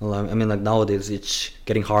process. Well, I mean, like nowadays it's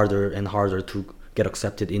getting harder and harder to get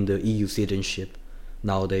accepted in the EU citizenship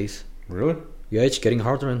nowadays. Really? Yeah, it's getting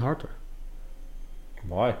harder and harder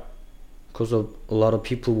Why? because a lot of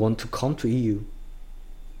people want to come to EU.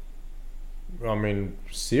 I mean,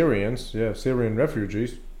 Syrians, yeah, Syrian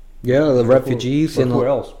refugees. Yeah, the refugees But and who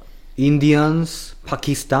else? Indians,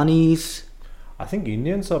 Pakistanis. I think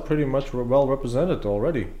Indians are pretty much well represented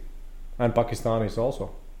already, and Pakistanis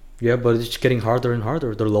also. Yeah, but it's getting harder and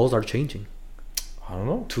harder. The laws are changing I don't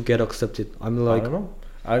know. to get accepted. I'm I like, don't know.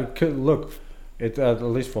 I could look. It at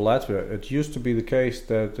least for Latvia, it used to be the case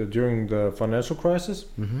that during the financial crisis,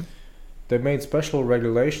 Mhm. they made special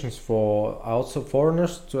regulations for outside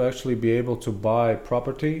foreigners to actually be able to buy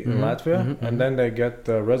property in Latvia, and then they get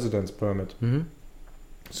the residence permit.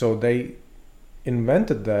 So they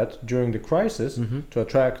invented that during the crisis to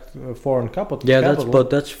attract foreign capital.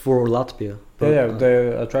 That's for Latvia. They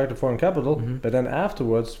attracted foreign capital, but then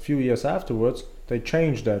afterwards, few years afterwards, they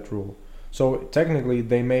changed that rule. So technically,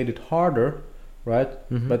 they made it harder, right?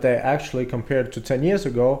 But they actually, compared to 10 years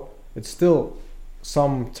ago, it's still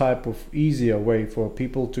some type of easier way for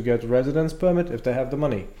people to get residence permit if they have the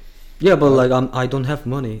money. Yeah, but like I don't have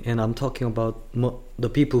money, and I'm talking about the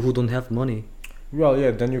people who don't have money. Well,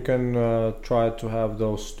 yeah, then you can try to have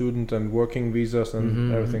those student and working visas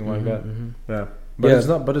and everything like that. Yeah,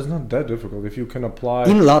 but it's not that difficult if you can apply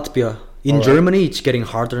in Latvia. In Germany, it's getting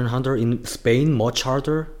harder and harder. In Spain, much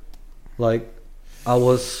harder. Like, I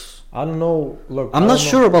don't know. Look, I'm not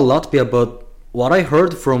sure about Latvia, but what I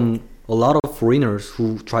heard from a lot of foreigners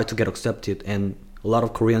who try to get accepted, and a lot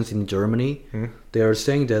of Koreans in Germany, they are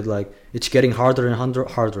saying that like it's getting harder and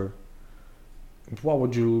harder. Why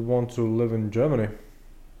would you want to live in Germany?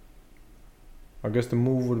 I guess the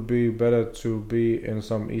move would be better to be in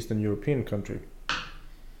some Eastern European country.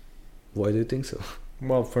 Why do you think so?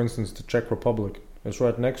 Well, for instance, the Czech Republic is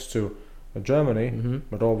right next to Germany,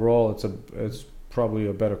 but overall it's probably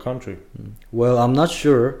a better country. Well, I'm not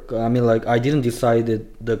sure. I mean, like, I didn't decide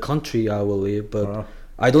the country I will live, but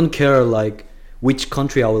I don't care like which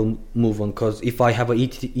country I will move on, because if I have a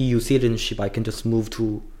EU citizenship, I can just move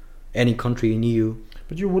to any country in EU.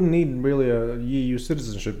 But you wouldn't need really a EU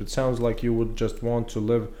citizenship. It sounds like you would just want to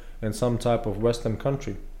live in some type of Western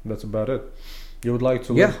country. That's about it. You would like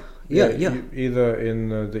to live either in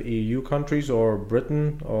the EU countries, or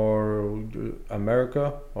Britain, or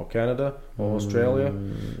America, or Canada, or Australia,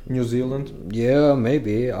 New Zealand. Yeah,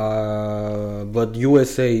 maybe. But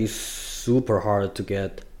USA is super hard to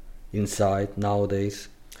get inside nowadays.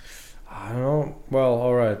 I don't know. Well,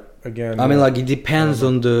 all right. Again, I mean, like, it depends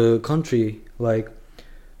on the country, like,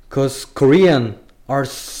 because Korean are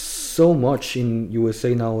so much in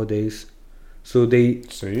USA nowadays, so they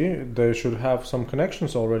should have some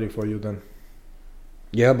connections already for you then.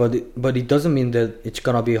 Yeah, but it doesn't mean that it's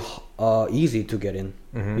gonna be easy to get in.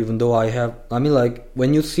 Even though I mean, like,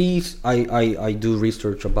 when you see, I do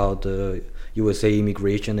research about USA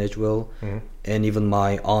immigration as well, and even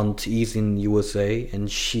my aunt is in USA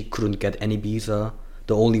and she couldn't get any visa.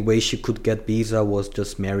 The only way she could get visa was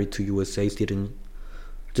just married to USA citizen.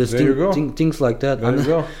 Just things like that. There you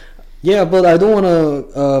go. Yeah, but I don't want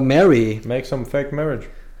to marry. Make some fake marriage.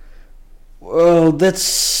 Well,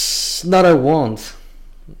 that's not I want.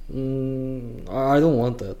 I don't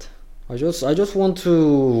want that. I just want to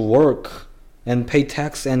work and pay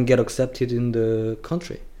tax and get accepted in the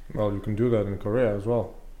country. Well, you can do that in Korea as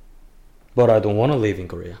well. But I don't want to live in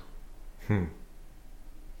Korea.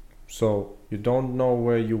 So you don't know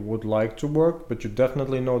where you would like to work, but you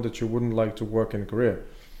definitely know that you wouldn't like to work in Korea.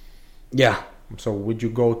 Yeah. So would you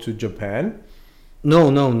go to Japan? No.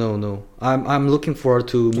 I'm looking forward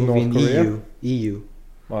to moving North Korea? EU.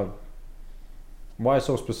 Well, why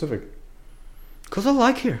so specific? Because I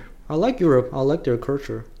like here. I like Europe. I like their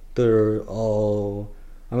culture. I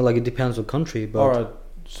mean, like, it depends on country, but... Alright,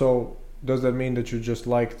 so does that mean that you just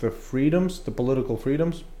like the freedoms, the political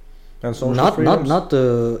freedoms? And social freedoms? Not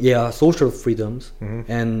the social freedoms,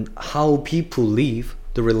 and how people live,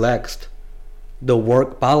 the relaxed, the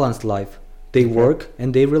work balanced life. They work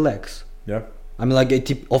and they relax. Yeah. I mean, like,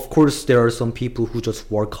 of course there are some people who just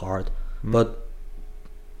work hard, but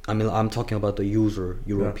I mean, I'm talking about the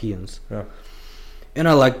Europeans. Yeah. And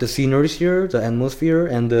I like the sceneries here, the atmosphere,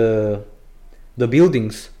 and the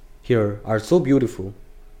buildings here are so beautiful.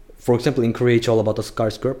 For example, in Korea, it's all about the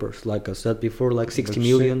skyscrapers. Like I said before, like 60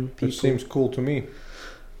 million people. It seems cool to me.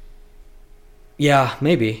 Yeah,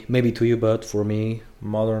 maybe to you, but for me,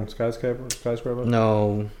 modern skyscraper.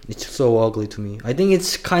 No, it's so ugly to me. I think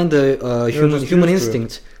it's kind of human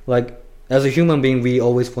instinct. Like, as a human being, we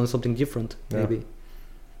always want something different. Maybe.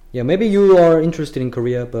 Yeah, maybe you are interested in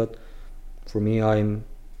Korea, but for me, I'm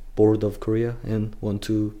bored of Korea and want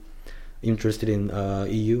to interested in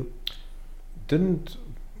EU.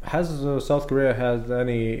 Has South Korea had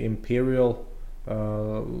any imperial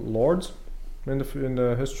lords in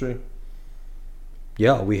the history?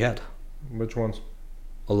 Yeah, we had. Which ones?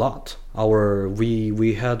 A lot.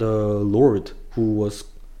 We had a lord who was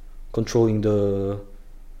controlling the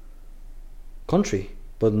country,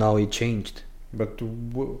 but now it changed. But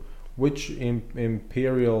which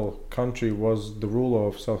imperial country was the ruler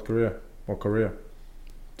of South Korea or Korea?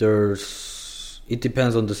 It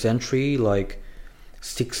depends on the century, like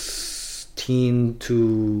 16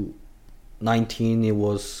 to 19 it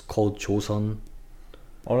was called Joseon.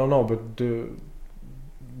 Oh no, but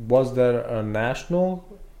was there a national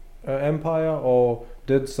empire, or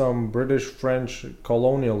did some British French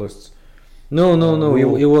colonialists? No,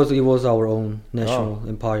 rule? it was our own national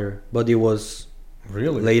empire, but it was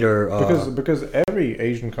Really? later. Because every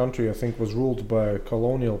Asian country, I think, was ruled by a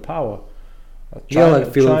colonial power. Yeah,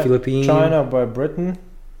 like Philippines. China by Britain,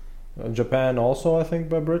 Japan also, I think,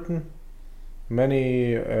 by Britain.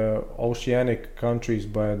 Many oceanic countries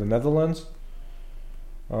by the Netherlands.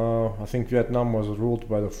 I think Vietnam was ruled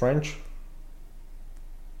by the French.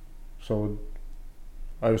 So,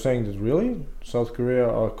 are you saying that really South Korea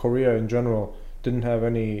or Korea in general didn't have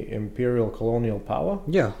any imperial colonial power?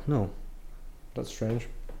 Yeah, no. That's strange.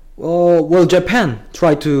 Well, Japan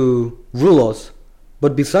tried to rule us,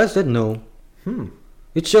 but besides that, no.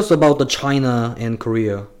 It's just about the China and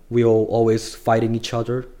Korea. We all always fighting each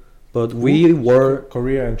other, but we were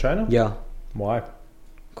Korea and China? yeah, Why?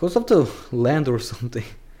 because of the land or something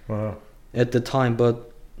at the time.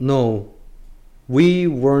 But no, we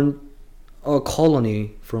weren't a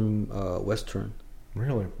colony from Western.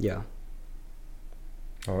 Really? Yeah.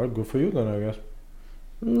 Alright, good for you then, I guess.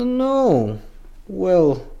 No.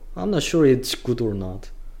 Well, I'm not sure it's good or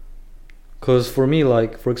not. Because for me,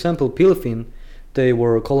 like, for example, Philippines, they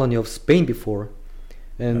were a colony of Spain before.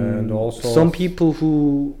 And also some people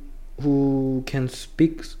who can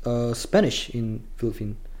speak Spanish in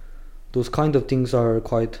Philippines, those kind of things are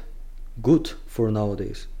quite good for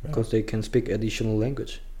nowadays. Because they can speak additional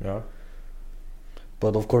language. Yeah.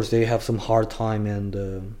 But of course, they have some hard time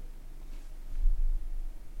and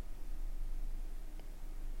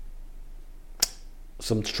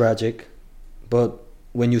some tragic. But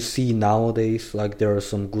when you see nowadays, like, there are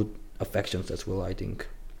some good affections as well, I think.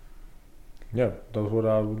 Yeah, that's what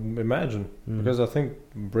I would imagine. Because I think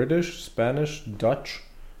British, Spanish, Dutch,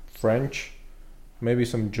 French, maybe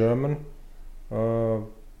some German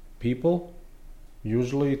people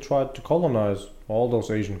usually tried to colonize all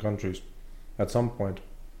those Asian countries at some point.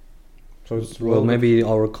 So it's Well, maybe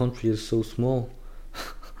our country is so small.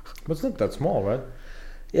 But it's not that small, right?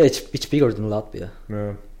 Yeah, it's bigger than Latvia.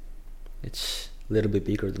 Yeah. It's a little bit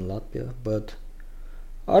bigger than Latvia, but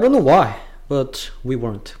I don't know why. But we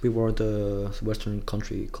weren't a Western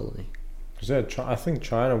country colony. 'Cause, yeah, I think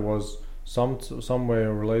China was some way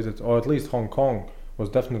related, or at least Hong Kong was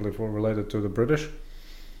definitely related to the British.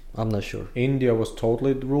 I'm not sure. India was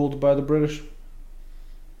totally ruled by the British.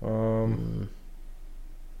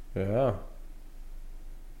 Yeah.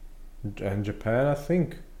 And Japan, I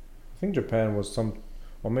think Japan was some,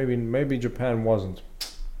 or maybe Japan wasn't.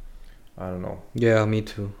 I don't know. Yeah, me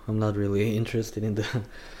too. I'm not really interested in the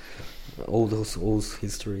all those old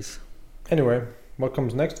histories. Anyway, what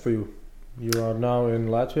comes next for you? You are now in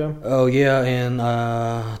Latvia. Oh yeah, and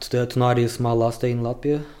tonight is my last day in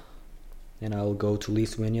Latvia, and I'll go to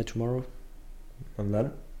Lithuania tomorrow,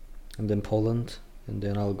 And and then Poland, and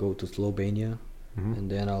then I'll go to Slovenia, and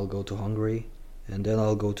then I'll go to Hungary, and then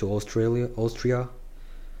I'll go to Austria,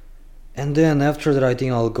 and then after that I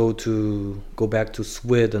think I'll go back to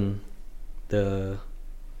Sweden, the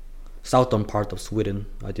southern part of Sweden.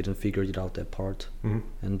 I didn't figure it out, that part.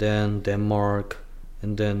 And then Denmark,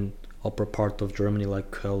 and then upper part of Germany, like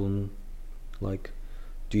Köln, like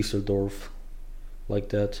Düsseldorf, like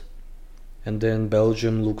that, and then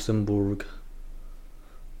Belgium, Luxembourg,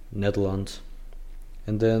 Netherlands,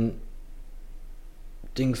 and then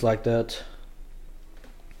things like that.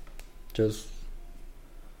 Just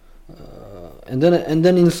and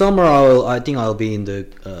then in summer I think I'll be in the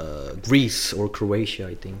Greece or Croatia,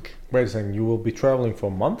 I think. wait a second, you will be traveling for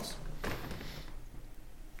months?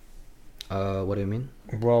 What do you mean?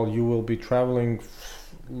 Well, you will be traveling.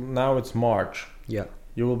 Now it's March. Yeah.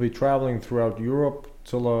 You will be traveling throughout Europe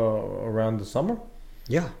till around the summer?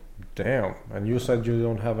 Yeah. Damn. And you said you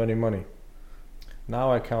don't have any money.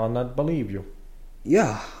 Now I cannot believe you.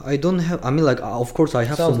 Yeah, I don't have. I mean, like, of course I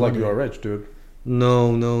have. Sounds some like money. you are rich, dude.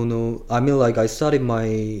 No. I mean, like, I started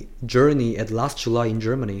my journey at last July in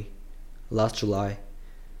Germany. Last July.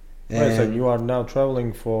 Wait a second, you are now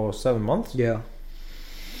traveling for 7 months? Yeah.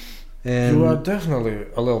 And You are definitely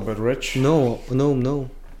a little bit rich. no.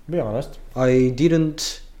 Be honest. I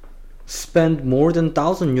didn't spend more than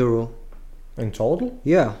 €1,000. In total?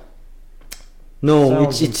 Yeah. No,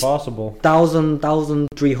 Sounds it's impossible.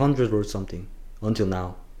 1,300 or something until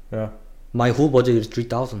now. Yeah. My whole budget is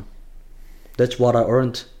 3,000. That's what I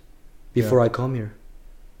earned before Yeah. I come here.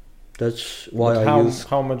 That's why But I how, use.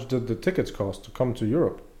 how much did the tickets cost to come to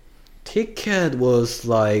Europe? Ticket was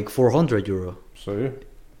like €400. See?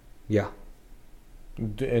 Yeah.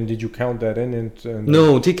 And did you count that in? And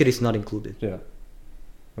No, ticket is not included. Yeah.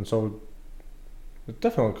 And so It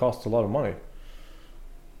definitely costs a lot of money.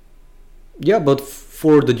 Yeah, but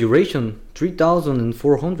for the duration,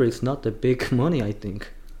 3,400 is not a big money, I think.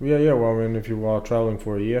 Yeah. Well, I mean, if you are traveling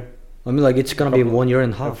for a year, I mean, like, it's gonna be Couple- 1 year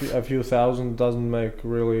and a half. a few thousand doesn't make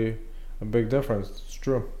really a big difference. It's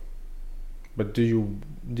true. But do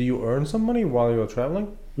you earn some money while you're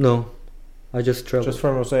traveling? No, I just travel. Just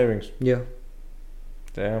from your savings? Yeah.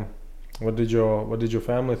 Damn. What did your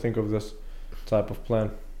family think of this type of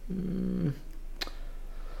plan?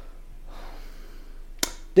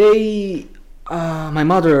 My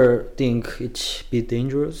mother think it's a bit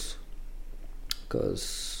dangerous,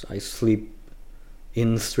 cause I sleep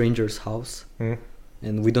in strangers' house, Hmm?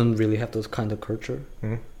 and we don't really have those kind of culture.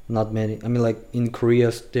 Hmm? Not many. I mean, like in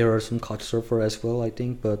Korea, there are some couch surfer as well, I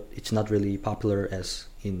think, but it's not really popular as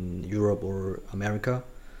in Europe or America.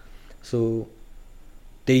 So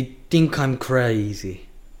they think I'm crazy,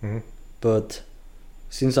 Hmm? but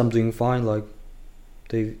since I'm doing fine, like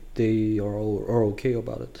they are okay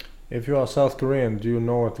about it. If you are South Korean, do you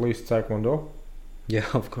know at least Taekwondo? Yeah,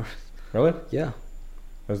 of course. Really? Yeah,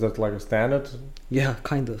 Is that like a standard? yeah,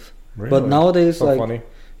 kind of. Really? But nowadays, So like funny.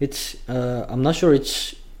 it's I'm not sure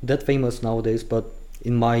it's that famous nowadays, but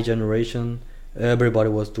in my generation, everybody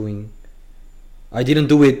was doing. I didn't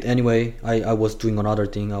do it anyway. I was doing another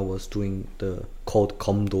thing. I was doing the called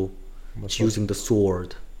komdo, What's using the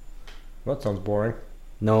sword. that sounds boring.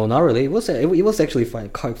 No, not really. It was actually fun,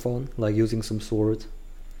 quite fun, like using some sword.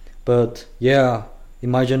 But yeah, in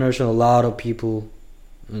my generation, a lot of people,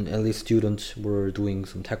 and at least students, were doing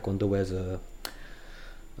some taekwondo as a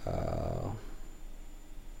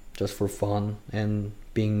just for fun and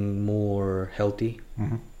being more healthy.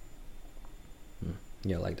 Hmm.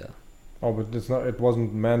 Yeah, like that. Oh, but it's not. It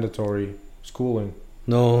wasn't mandatory schooling.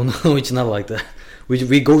 No, no, it's not like that.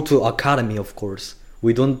 We go to academy, of course.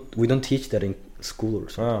 We don't teach that in school or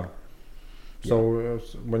something. Ah. So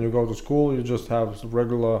when you go to school, you just have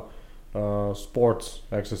regular sports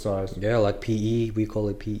exercise. Yeah, like PE, we call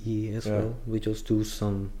it PE as Yeah. well. We just do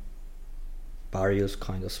some various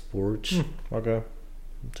kind of sports, Okay.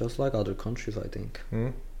 just like other countries, I think. Hmm.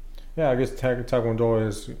 Yeah, I guess Taekwondo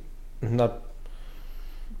is not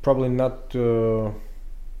probably not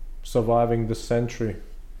surviving this century,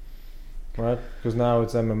 right? Because now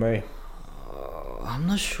it's MMA. I'm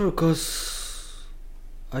not sure, cause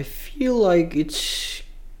I feel like it's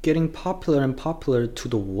getting popular and popular to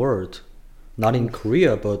the world, not in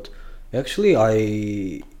Korea, but actually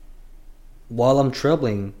while I'm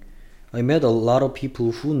traveling, I met a lot of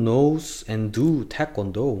people who knows and do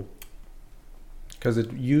taekwondo. Because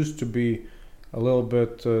it used to be a little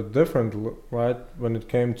bit different, right? When it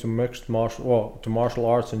came to martial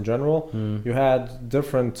arts in general, you had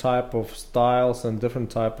different type of styles and different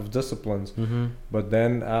type of disciplines. Mm-hmm. But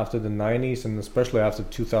then after the 90s and especially after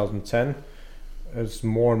 2010, it's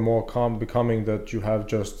more and more becoming that you have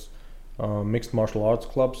just mixed martial arts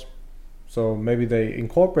clubs. So maybe they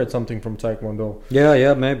incorporate something from Taekwondo,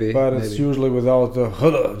 Yeah, maybe. but it's maybe. usually without the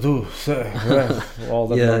all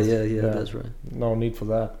that. Yeah, nonsense. yeah, that's right. No need for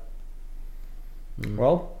that. Mm.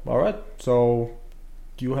 Well, all right. So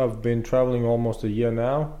you have been traveling almost a year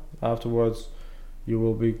now. Afterwards, you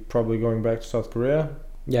will be probably going back to South Korea,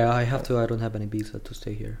 Yeah, I have to. I don't have any visa to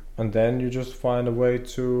stay here. and then you just find a way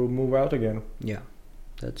to move out again. Yeah,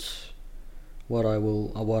 that's what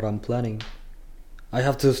what I'm planning. I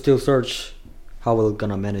have to still search how we're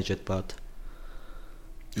gonna manage it, but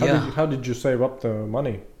How did you save up the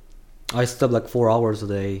money? I slept like 4 hours a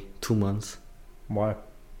day, 2 months Why?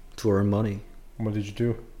 to earn money What did you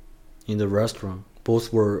do? in the restaurant.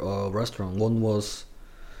 Both were restaurant. One was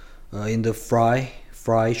in the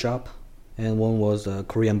fry shop, and one was a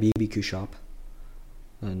Korean BBQ shop.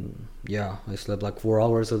 And yeah, I slept like 4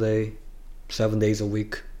 hours a day, 7 days a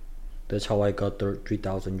week. That's how I got the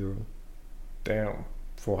 3,000 euro. Damn.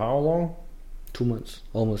 For how long? 2 months,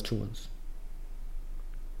 almost 2 months.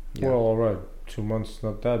 Yeah. Well, all right. 2 months,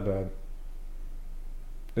 not that bad.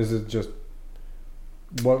 Is it just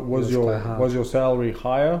what was was your quite high. was your salary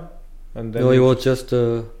higher? And then No, it was just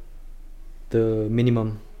the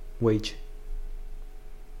minimum wage.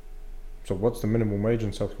 So what's the minimum wage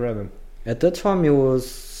in South Korea then? At that time, it was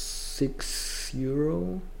 6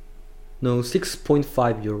 euro. No,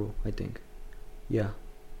 6.5 euro, I think. Yeah,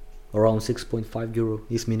 around 6.5 euro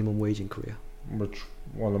is minimum wage in Korea. Which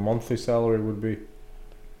the monthly salary would be?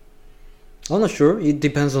 I'm not sure. It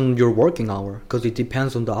depends on your working hour, because it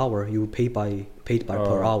depends on the hour you paid by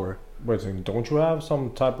per hour. Wait a second, don't you have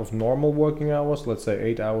some type of normal working hours? Let's say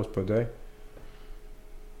 8 hours per day.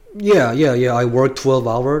 Yeah. I worked 12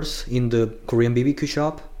 hours in the Korean BBQ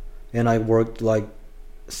shop, and I worked like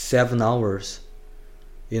 7 hours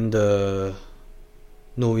in the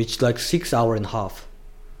No, it's like 6 hour and a half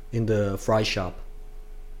in the fry shop.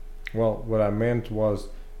 Well, what I meant was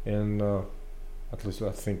in at least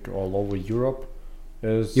I think all over Europe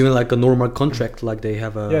is Even like a normal contract, like they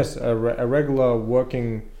have a. yes, a regular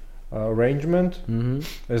working arrangement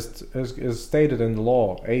Mm-hmm. is stated in the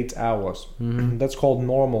law 8 hours. Mm-hmm. That's called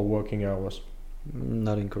normal working hours.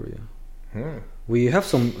 Not in Korea. Hmm. We have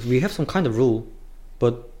some kind of rule,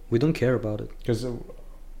 but we don't care about it. Because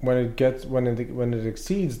when it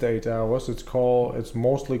exceeds the 8 hours, it's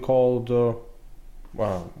mostly called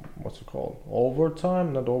what's it called?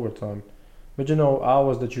 Overtime, not overtime, but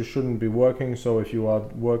hours that you shouldn't be working. So if you are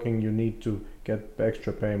working, you need to get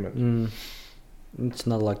extra payment. It's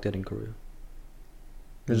not like that in Korea.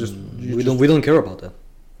 We We don't care about that.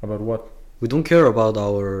 about what? We don't care about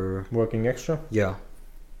our. Working extra? Yeah.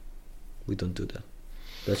 We don't do that.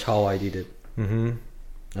 That's how I did it. Mm-hmm.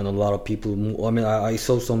 And a lot of people. I mean, I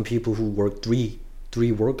saw some people who work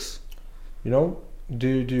three works. Do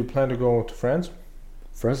you plan to go to France?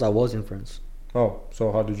 France, I was in France. Oh,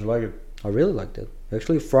 so how did you like it? I really liked it.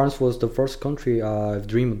 Actually, France was the first country I've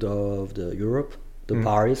dreamed of the Europe, the Mm.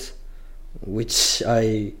 Paris, which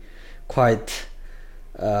I quite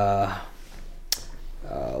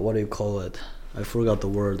what do you call it? I forgot the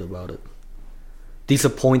word about it.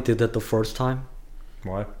 Disappointed at the first time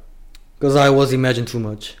Why? because I was imagining too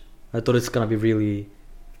much. I thought it's gonna be really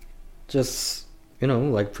just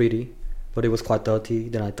like pretty, but it was quite dirty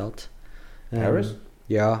than I thought. Paris?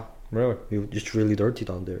 Yeah, Really? it's really dirty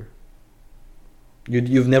down there.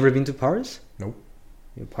 You've never been to Paris? Nope.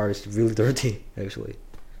 Yeah, Paris is really dirty, actually.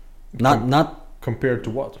 Not Compared to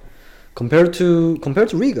what? compared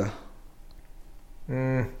to Riga.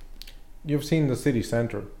 You've seen the city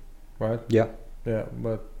center, right? Yeah. Yeah,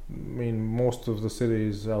 but I mean most of the city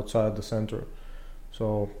is outside the center,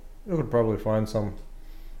 so you could probably find some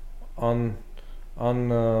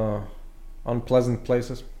unpleasant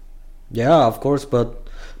places. Yeah, of course, but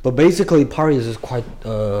basically Paris is quite.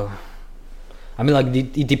 I mean, like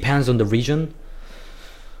it depends on the region.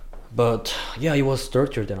 But yeah, it was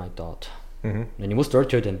dirtier than I thought, Mm-hmm. and it was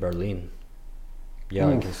dirtier than Berlin. Yeah,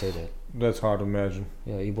 I Oof. can say that. That's hard to imagine.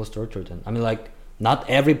 Yeah, it was dirtier than. I mean, like not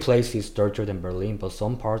every place is dirtier than Berlin, but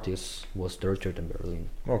some parties was dirtier than Berlin.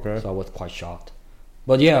 Okay. So I was quite shocked.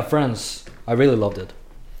 But yeah, France, I really loved it.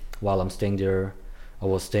 While I'm staying there, I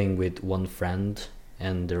was staying with one friend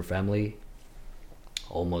and their family,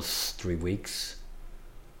 almost 3 weeks.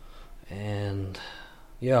 And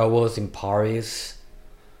yeah, I was in Paris,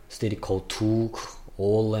 city called Tours,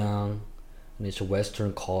 Orléans, and it's a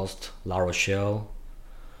western coast, La Rochelle.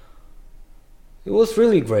 It was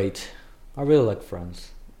really great. I really like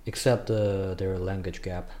France, except their language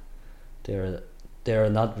gap. They're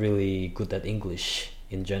not really good at English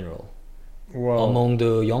in general. Well, Among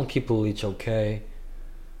the young people, it's okay,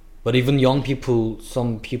 but even young people,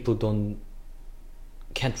 some people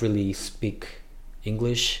can't really speak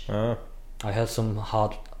English. I had some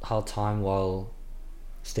hard time while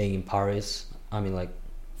staying in Paris. I mean, like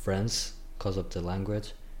France, because of the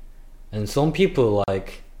language. And some people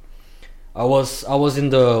like. I was in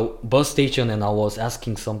the bus station and I was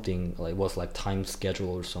asking something, like it was like time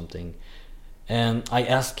schedule or something, and I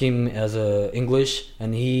asked him as English,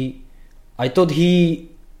 and I thought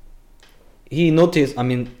he noticed. I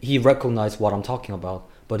mean, he recognized what I'm talking about,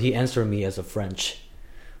 but he answered me as a French,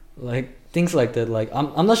 like things like that. Like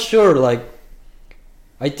I'm not sure. Like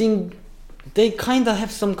I think they kind of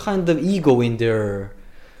have some kind of ego in their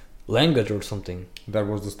language or something. that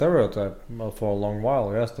was the stereotype for a long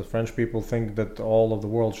while. Yes, the French people think that all of the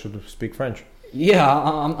world should speak French. Yeah,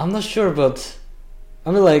 I'm not sure, but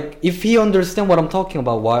I mean, like, if he understands what I'm talking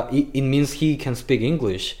about, why it means he can speak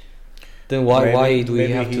English. Then why do we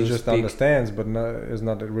maybe have he to just speak? understands, but is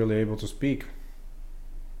not really able to speak.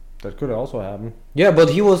 That could also happen. Yeah, but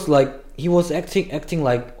he was acting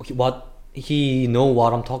like what he know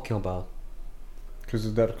what I'm talking about.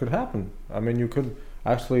 Because that could happen. I mean, you could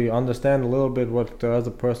actually understand a little bit what the other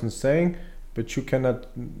person's saying, but you cannot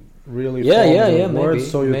really form the words, maybe,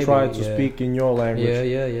 so you try to yeah. speak in your language.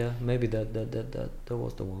 Yeah. Maybe that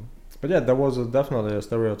was the one. But yeah, that was definitely a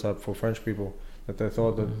stereotype for French people, that they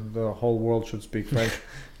thought that the whole world should speak French.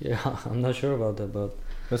 Yeah, I'm not sure about that, but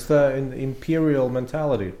That's the imperial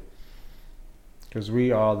mentality. Because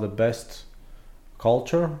we are the best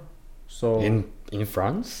culture, so in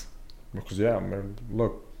France. because yeah, I mean,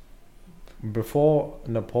 look, before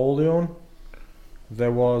Napoleon,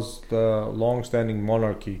 there was the long-standing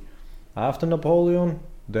monarchy. After Napoleon,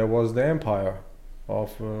 there was the Empire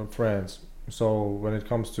of France. So when it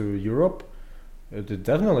comes to Europe, it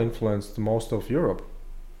definitely influenced most of Europe,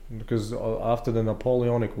 because after the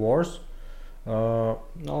Napoleonic Wars, Oh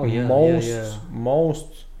yeah, most yeah, yeah.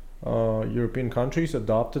 most European countries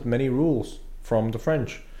adopted many rules from the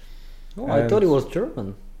French. Oh, I thought it And was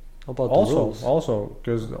German about the rules. also,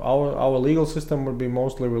 because our legal system would be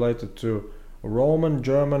mostly related to Roman,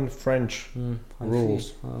 German, French I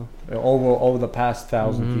rules see. Oh. over the past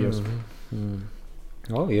 1,000 years. Mm.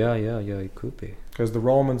 Oh yeah, yeah, yeah. It could be. Because the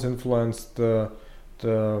Romans influenced the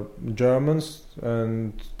Germans,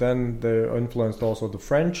 and then they influenced also the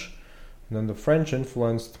French, and then the French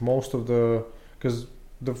influenced most of the, because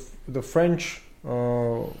the French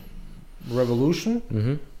Revolution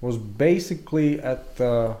Mm-hmm. was basically at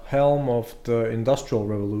the helm of the Industrial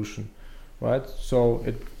Revolution, right? So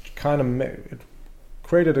it kind of it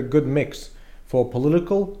created a good mix for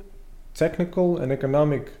political, technical, and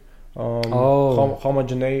economic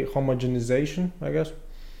homogenization, I guess.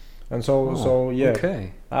 And so yeah.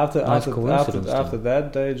 Okay. After Nice coincidence after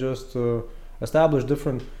that, they just established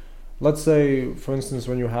different. Let's say, for instance,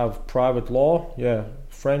 when you have private law, yeah,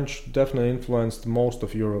 French definitely influenced most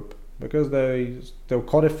of Europe because they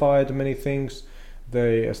codified many things.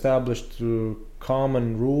 They established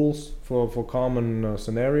common rules for common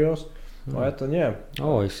scenarios, right? And yeah.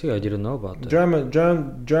 Oh, I see. I didn't know about that.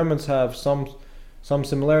 Germans have some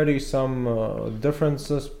similarities, some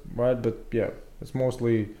differences, right? But yeah, it's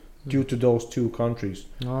mostly due to those two countries,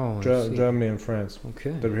 Oh, I see. Germany and France,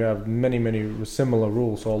 Okay. that we have many similar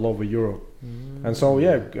rules all over Europe. And so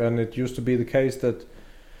yeah, and it used to be the case that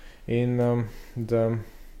in the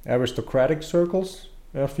aristocratic circles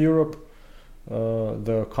of Europe,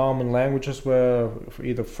 the common languages were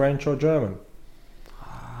either French or German.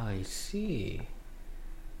 I see.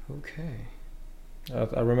 Okay.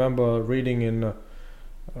 I remember reading in.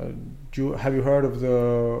 Have you heard of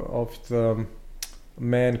the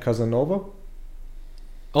man Casanova?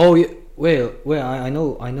 Oh yeah. Well, I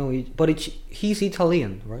know it, but he's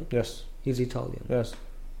Italian, right? Yes. He's Italian. Yes.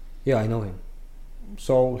 Yeah, I know him.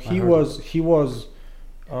 So I heard he was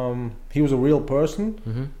a real person,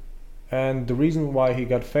 Mm-hmm. and the reason why he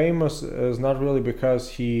got famous is not really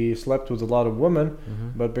because he slept with a lot of women, Mm-hmm.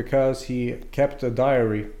 but because he kept a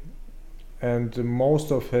diary, and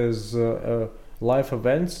most of his life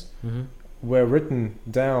events Mm-hmm. were written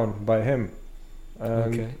down by him.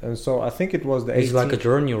 Okay. And so I think it was the He's 18th. like a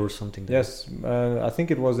journey or something. Then. Yes, I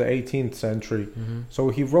think it was the 18th century. Mm-hmm. So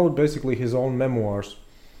he wrote basically his own memoirs,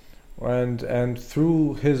 and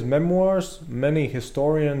through his memoirs, many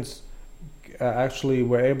historians actually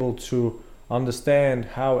were able to understand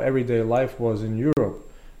how everyday life was in Europe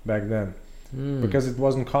back then, because it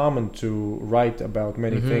wasn't common to write about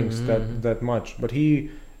many Mhm, things mhm. that much. But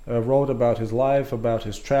he wrote about his life, about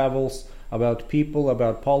his travels, about people,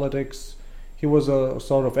 about politics. He was a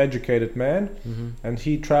sort of educated man, Mm-hmm. and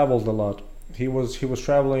he traveled a lot. He was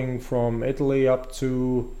traveling from Italy up to,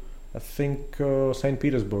 I think, Saint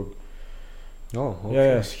Petersburg. Oh, okay.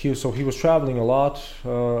 Yes, he was traveling a lot,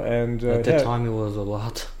 and At that time, it was a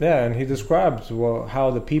lot. yeah, and he described how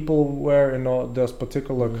the people were in all those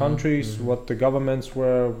particular Mhm, countries, mhm. what the governments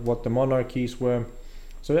were, what the monarchies were.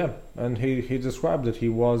 So yeah, and he described that he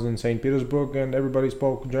was in Saint Petersburg and everybody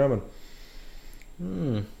spoke German.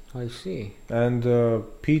 I see. And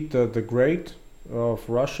Peter the Great of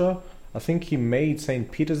Russia, I think he made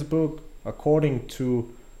Saint Petersburg according to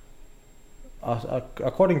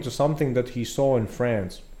something that he saw in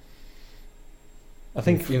France. I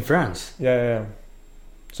think in France. yeah.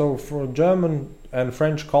 So for German and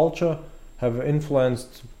French culture have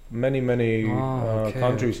influenced many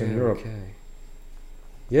countries in Europe. Okay.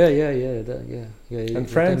 Yeah. And that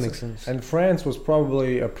France makes sense. and France was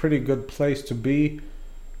probably a pretty good place to be,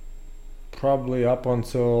 probably up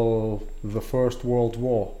until the First World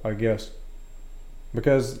War, I guess,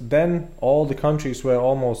 because then all the countries were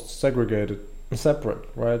almost separate,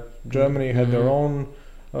 right? Germany had their Mhm.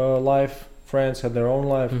 own life, France had their own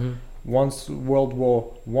life. Mhm. Once World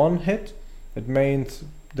War One hit, it meant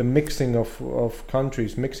the mixing of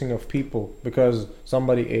countries, mixing of people, because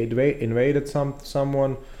somebody invaded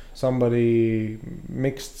someone, somebody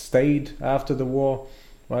stayed after the war,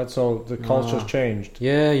 right? So the cultures changed.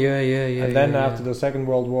 Yeah. And then after the Second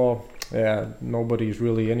World War, yeah, nobody's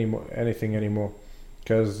really anything anymore,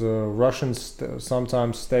 because Russians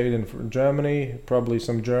sometimes stayed in Germany, probably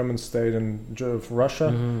some Germans stayed in Russia,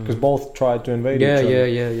 because both tried to invade each other.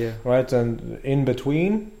 Yeah. Right, and in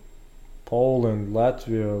between, Poland,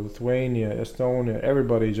 Latvia, Lithuania, Estonia,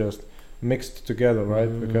 everybody just mixed together, right?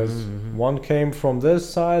 Because one came from this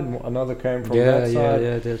side, another came from that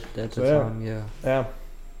side. That's So, the yeah. time. Yeah. Yeah,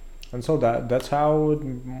 and so that's how it,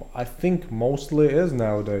 I think, mostly is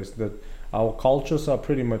nowadays. That our cultures are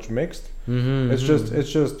pretty much mixed. It's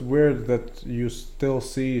just weird that you still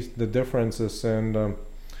see the differences and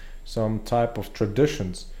some type of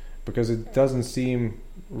traditions, because it doesn't seem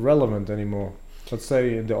relevant anymore. Let's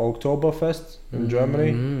say the Oktoberfest in Germany,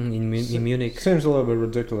 in Munich. seems a little bit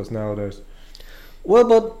ridiculous nowadays. Well,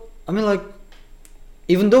 but I mean, like,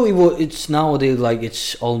 even though it's nowadays like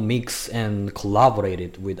it's all mixed and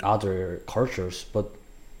collaborated with other cultures, but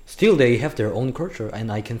still they have their own culture,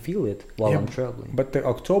 and I can feel it while I'm traveling. But the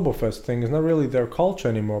Oktoberfest thing is not really their culture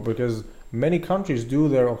anymore, because many countries do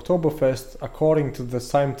their Oktoberfest according to the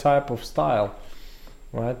same type of style,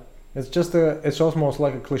 right? It's almost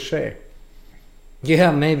like a cliche.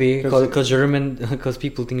 Yeah, maybe because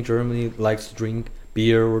people think Germany likes to drink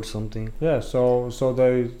beer or something. Yeah, so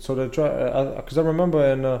they try, because I remember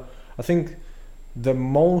in I think the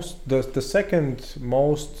second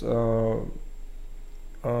most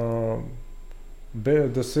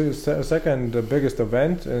second biggest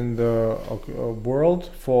event in the world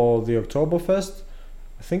for the Oktoberfest,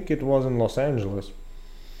 I think it was in Los Angeles.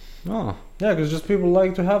 Oh. Yeah, because just people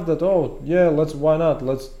like to have that. Oh, yeah, why not?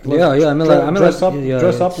 Let's dress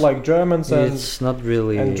up like Germans, and it's not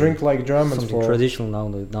really and drink like Germans. Something traditional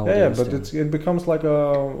nowadays. Yeah, but it becomes like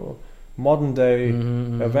a modern day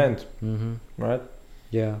event, right?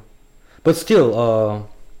 Yeah, but still,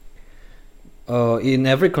 in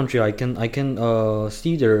every country, I can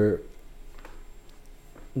see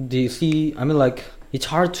I mean, like, it's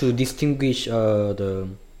hard to distinguish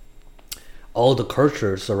all the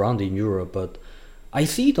cultures around in Europe, but I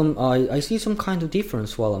see them. I see some kind of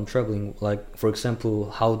difference while I'm traveling. Like, for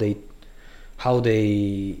example, how they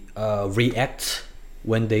react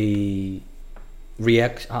when they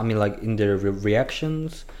react. I mean, like, in their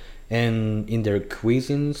reactions and in their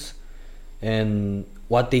cuisines, and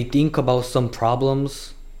what they think about some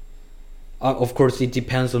problems. Of course, it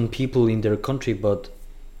depends on people in their country, but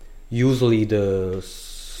usually the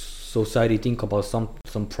society think about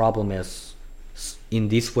some problem as in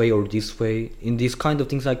this way or this way. In these kind of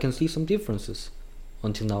things, I can see some differences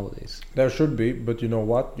until nowadays. There should be, but you know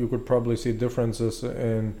what? You could probably see differences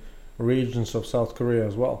in regions of South Korea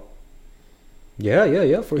as well.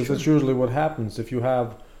 Yeah, for sure. That's usually what happens. If you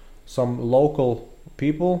have some local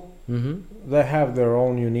people, they have their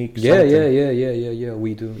own unique something. Yeah.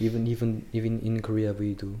 We do. Even in Korea,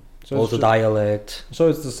 we do. So also dialect. So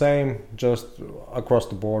it's the same, just across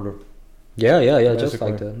the border. Yeah, basically. just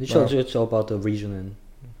like that. It's all about the region and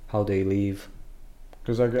how they live.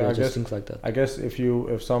 Because I guess things like that. I guess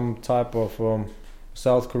if some type of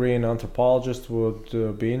South Korean anthropologist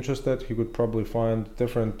would be interested, he could probably find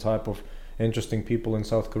different type of interesting people in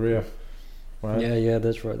South Korea, right? Yeah,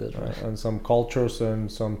 that's right. And some cultures and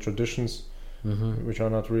some traditions, which are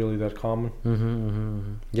not really that common.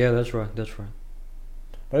 Yeah, that's right.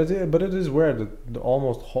 But it is weird that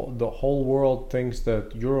the whole world thinks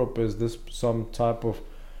that Europe is some type of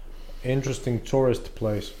interesting tourist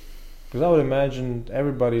place. Because I would imagine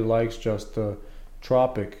everybody likes just the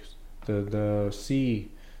tropics, the sea,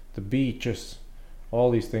 the beaches,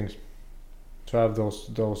 all these things, to have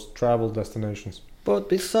those travel destinations. But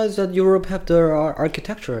besides that, Europe have their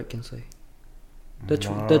architecture, I can say. That's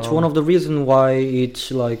one of the reasons why it's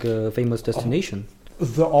like a famous destination.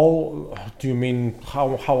 Do you mean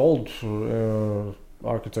how old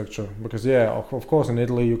architecture? Because of course in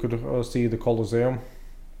Italy you could see the Colosseum.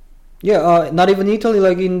 Yeah, not even Italy,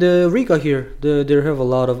 like in the Riga here, they have a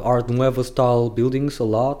lot of Art Nouveau style buildings, a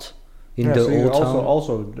lot in the old town.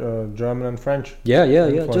 Also German and French. Yeah,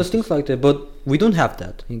 just things like that. But we don't have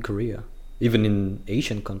that in Korea, even in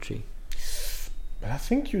Asian country. But I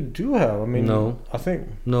think you do have. I mean,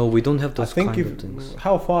 no, we don't have those kind of things.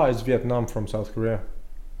 How far is Vietnam from South Korea?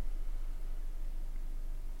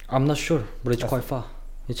 I'm not sure, but it's quite far.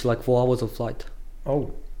 It's like 4 hours of flight.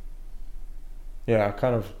 Oh. Yeah,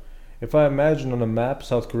 kind of. If I imagine on a map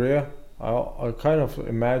South Korea, I kind of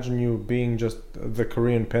imagine you being just the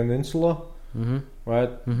Korean peninsula,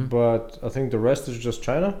 right? But I think the rest is just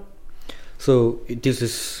China. So this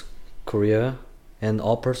is Korea, and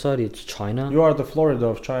upper side it's China. You are the Florida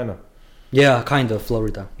of China. Yeah, kind of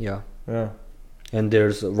Florida. Yeah. Yeah. And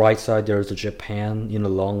there's right side, there's Japan in a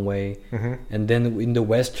long way, and then in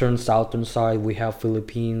the southern side we have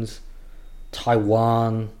Philippines,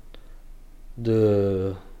 Taiwan,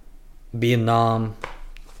 the Vietnam,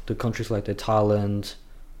 the countries like the Thailand,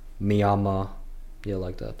 Myanmar,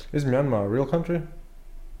 like that. Is Myanmar a real country?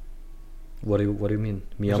 What do you mean?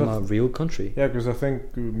 Myanmar real country? Yeah, because I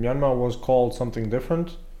think Myanmar was called something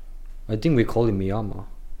different. I think we call it Myanmar,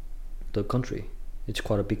 the country. It's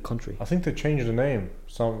quite a big country. I think they changed the name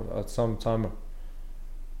at some time.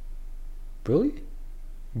 Really?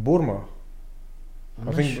 Burma. I'm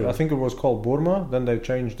I not think sure. I think it was called Burma. Then they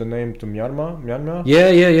changed the name to Myanmar.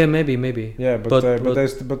 Yeah, maybe. Yeah,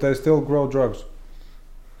 but they still grow drugs.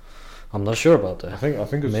 I'm not sure about that. I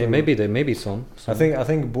think it's Maybe some. I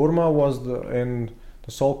think Burma was in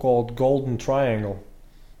the so-called Golden Triangle,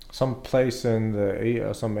 some place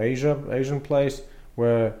in some Asian place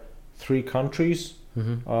where 3 countries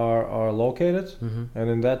Mm-hmm. are located, Mm-hmm. and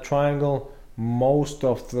in that triangle, most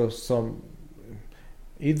of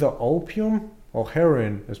either opium or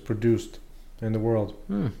heroin is produced in the world.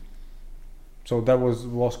 Mm. So that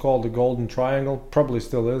was called the Golden Triangle. Probably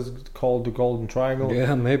still is called the Golden Triangle.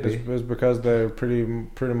 Yeah, maybe. It's because they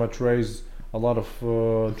pretty much raise a lot of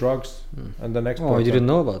drugs and then export. Oh, I them. didn't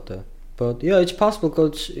know about that. But yeah, it's possible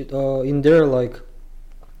because in there, like,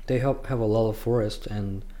 they have a lot of forest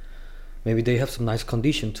and maybe they have some nice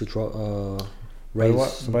condition to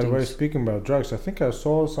raise some By the way, things. speaking about drugs, I think I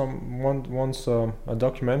saw once a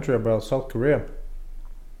documentary about South Korea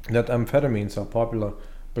that amphetamines are popular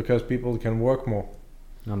because people can work more.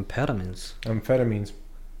 Amphetamines. Amphetamines,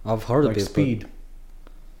 I've heard like of it. speed.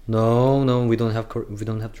 No, we don't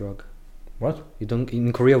have drug. What? You don't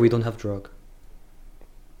in Korea. We don't have drug.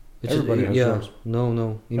 It's Everybody has yeah. drugs. No.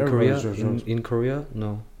 In Everybody Korea, has drugs. in Korea,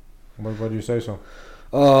 no. Why do you say so?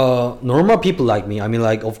 Normal people like me. I mean,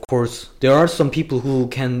 like, of course, there are some people who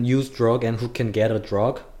can use drug and who can get a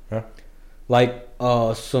drug. Yeah. Like,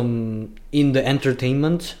 some in the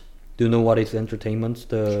entertainment. Do you know what is entertainment?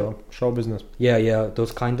 The Show business. yeah,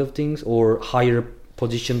 those kind of things, or higher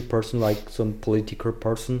position person, like some political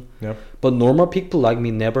person. Yeah. But normal people like me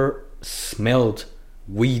never smelled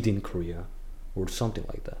weed in Korea, or something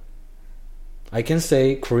like that. I can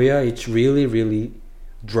say Korea is really, really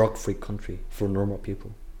drug-free country for normal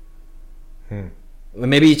people.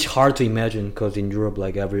 Maybe it's hard to imagine because in Europe,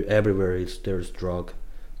 like everywhere there's drug,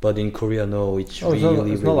 but in Korea, no, it's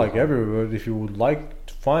really. It's not like everywhere. If you would like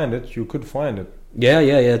to find it, you could find it.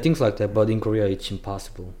 Yeah, things like that. But in Korea, it's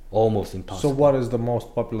impossible, almost impossible. So what is the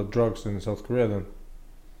most popular drugs in South Korea then?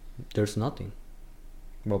 There's nothing.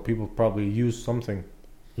 Well, people probably use something.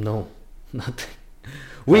 No, nothing.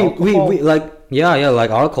 Alcohol? We like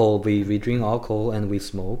like alcohol. We drink alcohol and we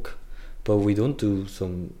smoke, but we don't do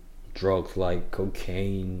some drugs like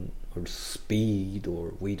cocaine or speed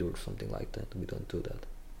or weed or something like that. We don't do that.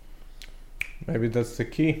 Maybe that's the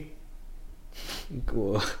key.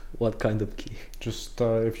 What kind of key? Just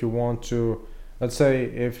if you want to, let's say,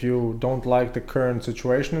 if you don't like the current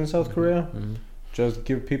situation in South Korea, just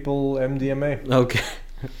give people MDMA, Okay.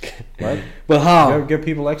 right? But how? Give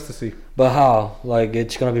people ecstasy. But how? Like,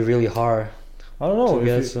 it's gonna be really hard. I don't know To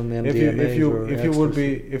get if some you, MDMA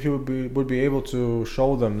if you would be able to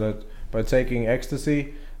show them that by taking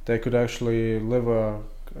ecstasy they could actually live a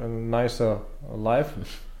nicer life,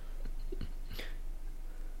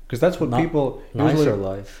 because that's what people Nicer usually,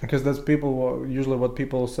 life. because that's usually what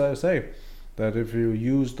people say that if you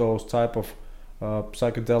use those type of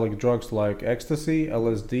psychedelic drugs like ecstasy,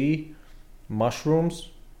 LSD, mushrooms,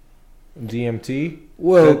 DMT.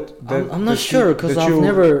 Well, I'm not sure because I've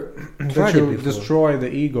never tried it before. Destroy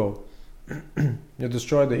the ego. You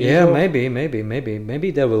destroy the Yeah, ego.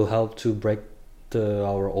 maybe that will help to break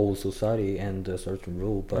our old society and a certain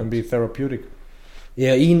rule. But And be therapeutic.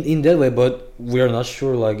 yeah, in that way, but we are not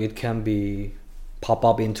sure. Like, it can be pop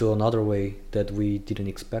up into another way that we didn't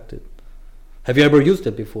expect it. Have you ever used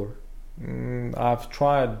it before? I've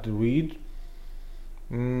tried weed.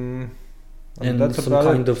 And that's some about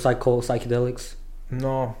kind it. of psychedelics?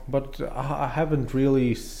 No, but I haven't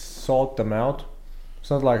really sought them out. It's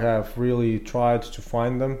not like I've really tried to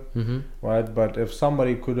find them, Mm-hmm. right? But if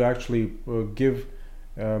somebody could actually give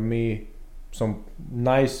me some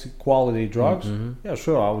nice quality drugs, yeah,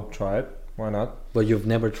 sure, I would try it. Why not? But you've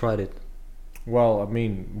never tried it. Well, I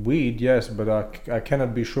mean, weed, yes, but I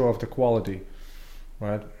cannot be sure of the quality,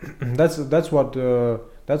 right? that's what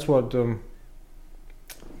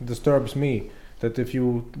disturbs me. That if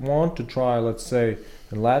you want to try, let's say,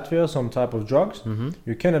 in Latvia, some type of drugs,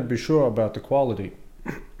 you cannot be sure about the quality,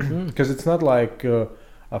 because it's not like a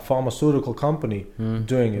pharmaceutical company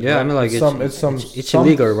doing it. Yeah, right? I mean, like, it's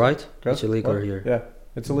illegal, right? It's illegal what? here. Yeah,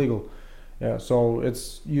 it's illegal. Yeah, so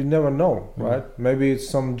you never know, right? Maybe it's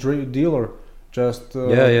some dealer just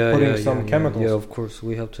putting some chemicals. Yeah, of course,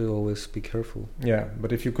 we have to always be careful. Yeah,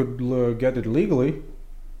 but if you could get it legally,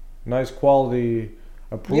 nice quality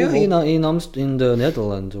approval. Yeah, in the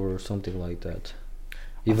Netherlands or something like that.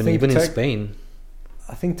 Even in Spain.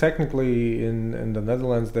 I think technically in the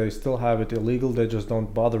Netherlands they still have it illegal. They just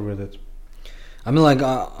don't bother with it. I mean, like,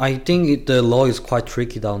 I think the law is quite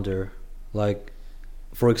tricky down there. Like,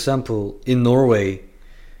 for example, in Norway,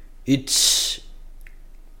 it's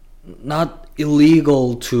not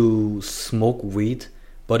illegal to smoke weed,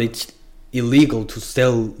 but it's illegal to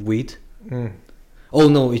sell weed. Mm. Oh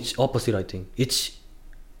no, it's opposite. I think it's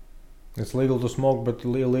It's legal to smoke, but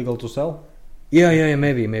illegal to sell. yeah,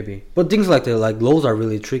 maybe. But things like that, like laws are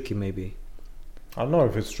really tricky. Maybe. I don't know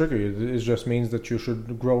if it's tricky. It just means that you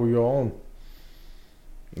should grow your own.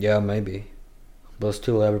 Yeah, maybe, but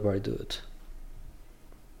still, everybody do it.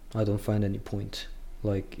 I don't find any point.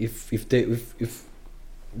 Like if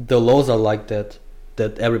the laws are like that,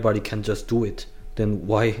 that everybody can just do it, then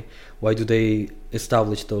why do they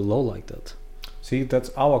establish the law like that? See, that's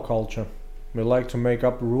our culture. We like to make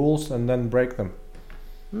up rules and then break them.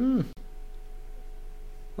 Hmm.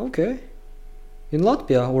 Okay. In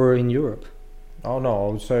Latvia or in Europe? Oh no,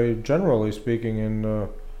 I would say generally speaking,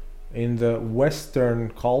 in the Western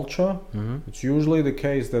culture, Mm-hmm. it's usually the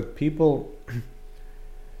case that people.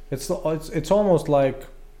 It's almost like.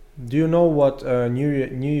 Do you know what New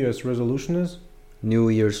Year's resolution is? New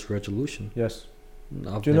Year's resolution. Yes.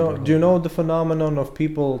 I've Do you never know? heard Do you of know it. the phenomenon of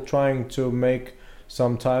people trying to make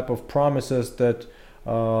some type of promises that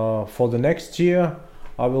for the next year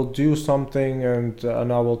I will do something and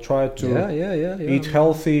I will try to Yeah. eat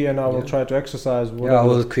healthy and I will Yeah. try to exercise. Yeah, I Whatever.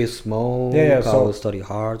 will quit smoke. Yeah, I so- will study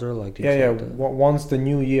harder. Like this. Yeah. like that. Once the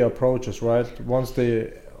new year approaches, right? Once the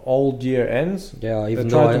old year ends. Yeah, They even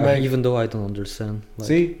try to make- even though I don't understand. Like,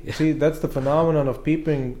 See, that's the phenomenon of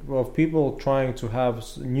people trying to have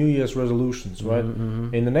New Year's resolutions, right?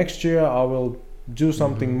 Mhm. In the next year, I will do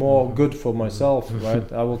something more good for myself,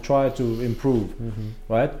 right? I will try to improve, Mhm.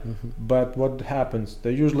 right? Mhm. But what happens?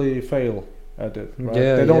 They usually fail at it, right?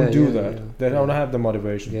 Yeah, they don't yeah, do yeah, that. yeah. They don't Yeah. have the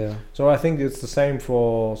motivation. Yeah. So I think it's the same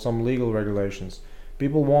for some legal regulations.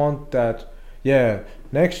 People want that. Yeah,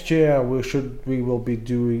 next year we will be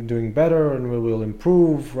doing better and we will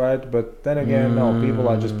improve, right? But then again, no, people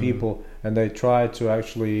are just people, and they try to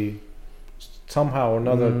actually somehow or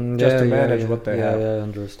another just to manage what they have. Yeah, I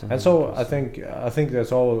understand. And so I think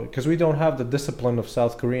that's all because we don't have the discipline of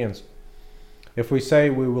South Koreans. If we say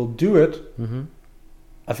we will do it, Mm-hmm.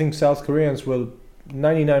 I think South Koreans will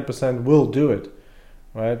 99% will do it,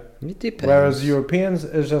 right? It depends. Whereas Europeans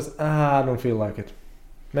is just I don't feel like it.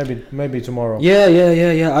 Maybe tomorrow. Yeah.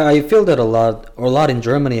 I feel that a lot in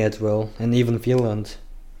Germany as well, and even Finland.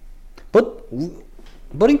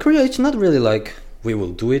 But in Korea, it's not really like we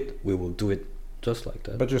will do it, just like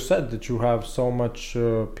that. But you said that you have so much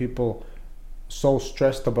people so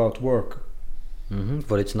stressed about work.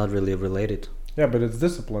 But it's not really related. Yeah, but it's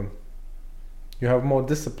discipline. You have more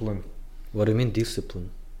discipline. What do you mean discipline?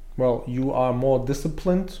 Well, you are more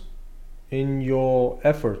disciplined in your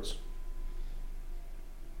efforts.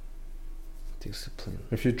 Discipline.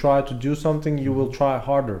 If you try to do something, you will try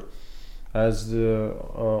harder as the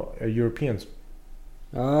Europeans.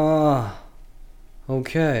 Ah,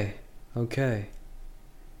 okay.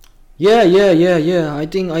 Yeah. I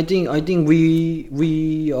think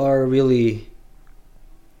we are really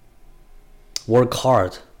work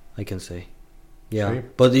hard, I can say. Yeah, See?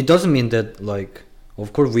 but it doesn't mean that like,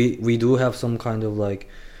 of course we do have some kind of like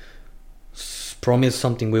promise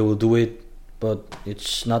something we will do it, but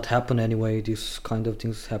it's not happen anyway. These kind of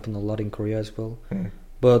things happen a lot in Korea as well.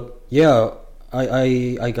 But yeah,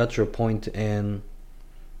 I got your point, and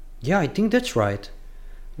yeah, I think that's right.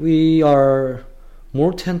 We are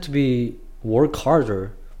more tend to be work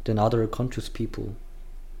harder than other countries' people.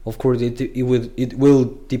 Of course, it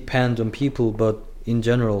will depend on people, but in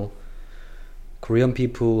general, Korean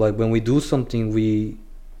people, like when we do something, we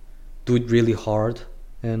do it really hard,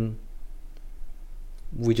 and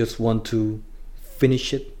we just want to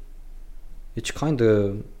finish it. It's kind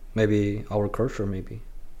of maybe our culture, maybe.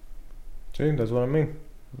 See, that's what I mean.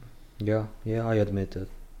 Yeah, I admit that.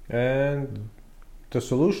 And the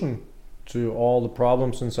solution to all the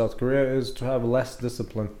problems in South Korea is to have less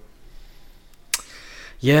discipline.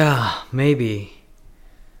 Yeah, maybe.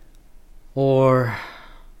 Or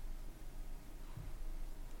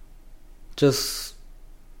just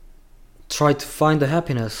try to find the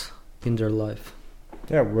happiness in their life.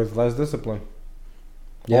 Yeah, with less discipline.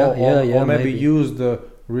 Yeah, Or maybe maybe. use the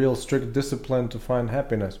real strict discipline to find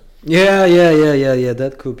happiness. Yeah.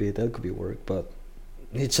 That could be work, but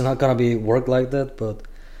it's not gonna be work like that. But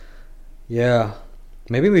yeah,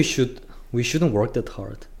 maybe we shouldn't work that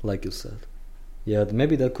hard, like you said. Yeah,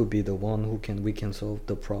 maybe that could be the one we can solve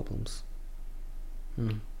the problems.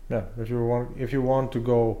 Yeah, if you want to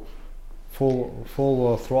go full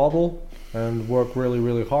throttle and work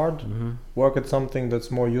really hard, Mm-hmm. work at something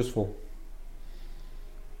that's more useful.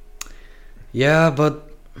 Yeah, but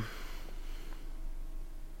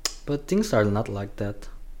things are not like that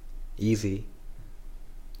easy.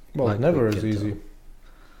 Well, Like it never we is can easy.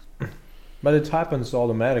 But it happens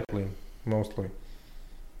automatically, mostly.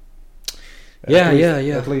 Yeah, At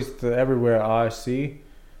yeah. At least everywhere I see,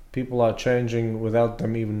 people are changing without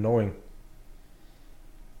them even knowing.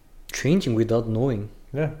 Changing without knowing.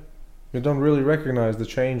 Yeah. You don't really recognize the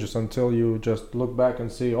changes until you just look back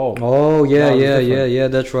and see, oh, Oh yeah, now it's yeah, different. yeah.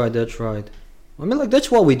 That's right. I mean, like,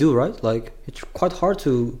 that's what we do, right? Like, it's quite hard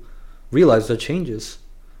to realize the changes.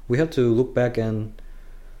 We have to look back and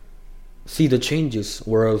see the changes,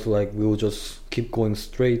 whereas like we will just keep going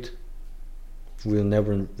straight. We'll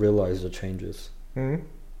never realize the changes. Mhm.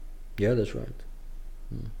 Yeah, that's right.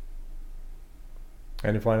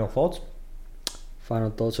 Any final thoughts? Final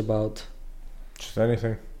thoughts about. Just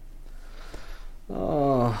anything.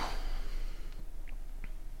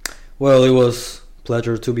 Well, it was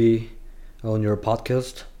pleasure to be on your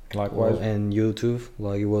podcast. Likewise. And YouTube.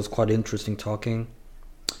 Like, it was quite interesting talking.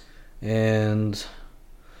 And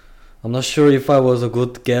I'm not sure if I was a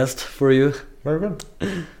good guest for you, Very good.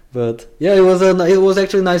 but yeah, it was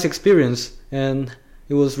actually a nice experience, and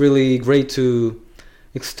it was really great to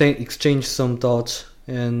exchange some thoughts.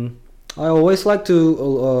 And I always like to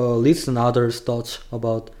listen others' thoughts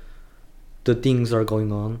about the things that are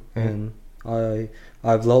going on, and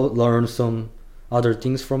I've learned some other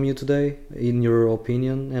things from you today, in your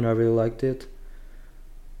opinion, and I really liked it.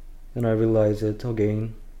 And I realized it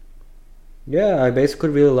again. Yeah, I basically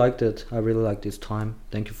really liked it. I really liked this time.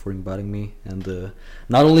 Thank you for inviting me, and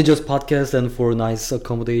not only just podcast and for nice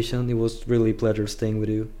accommodation. It was really a pleasure staying with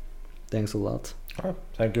you. Thanks a lot.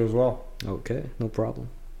 Thank you as well. Okay, no problem.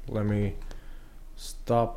 Let me stop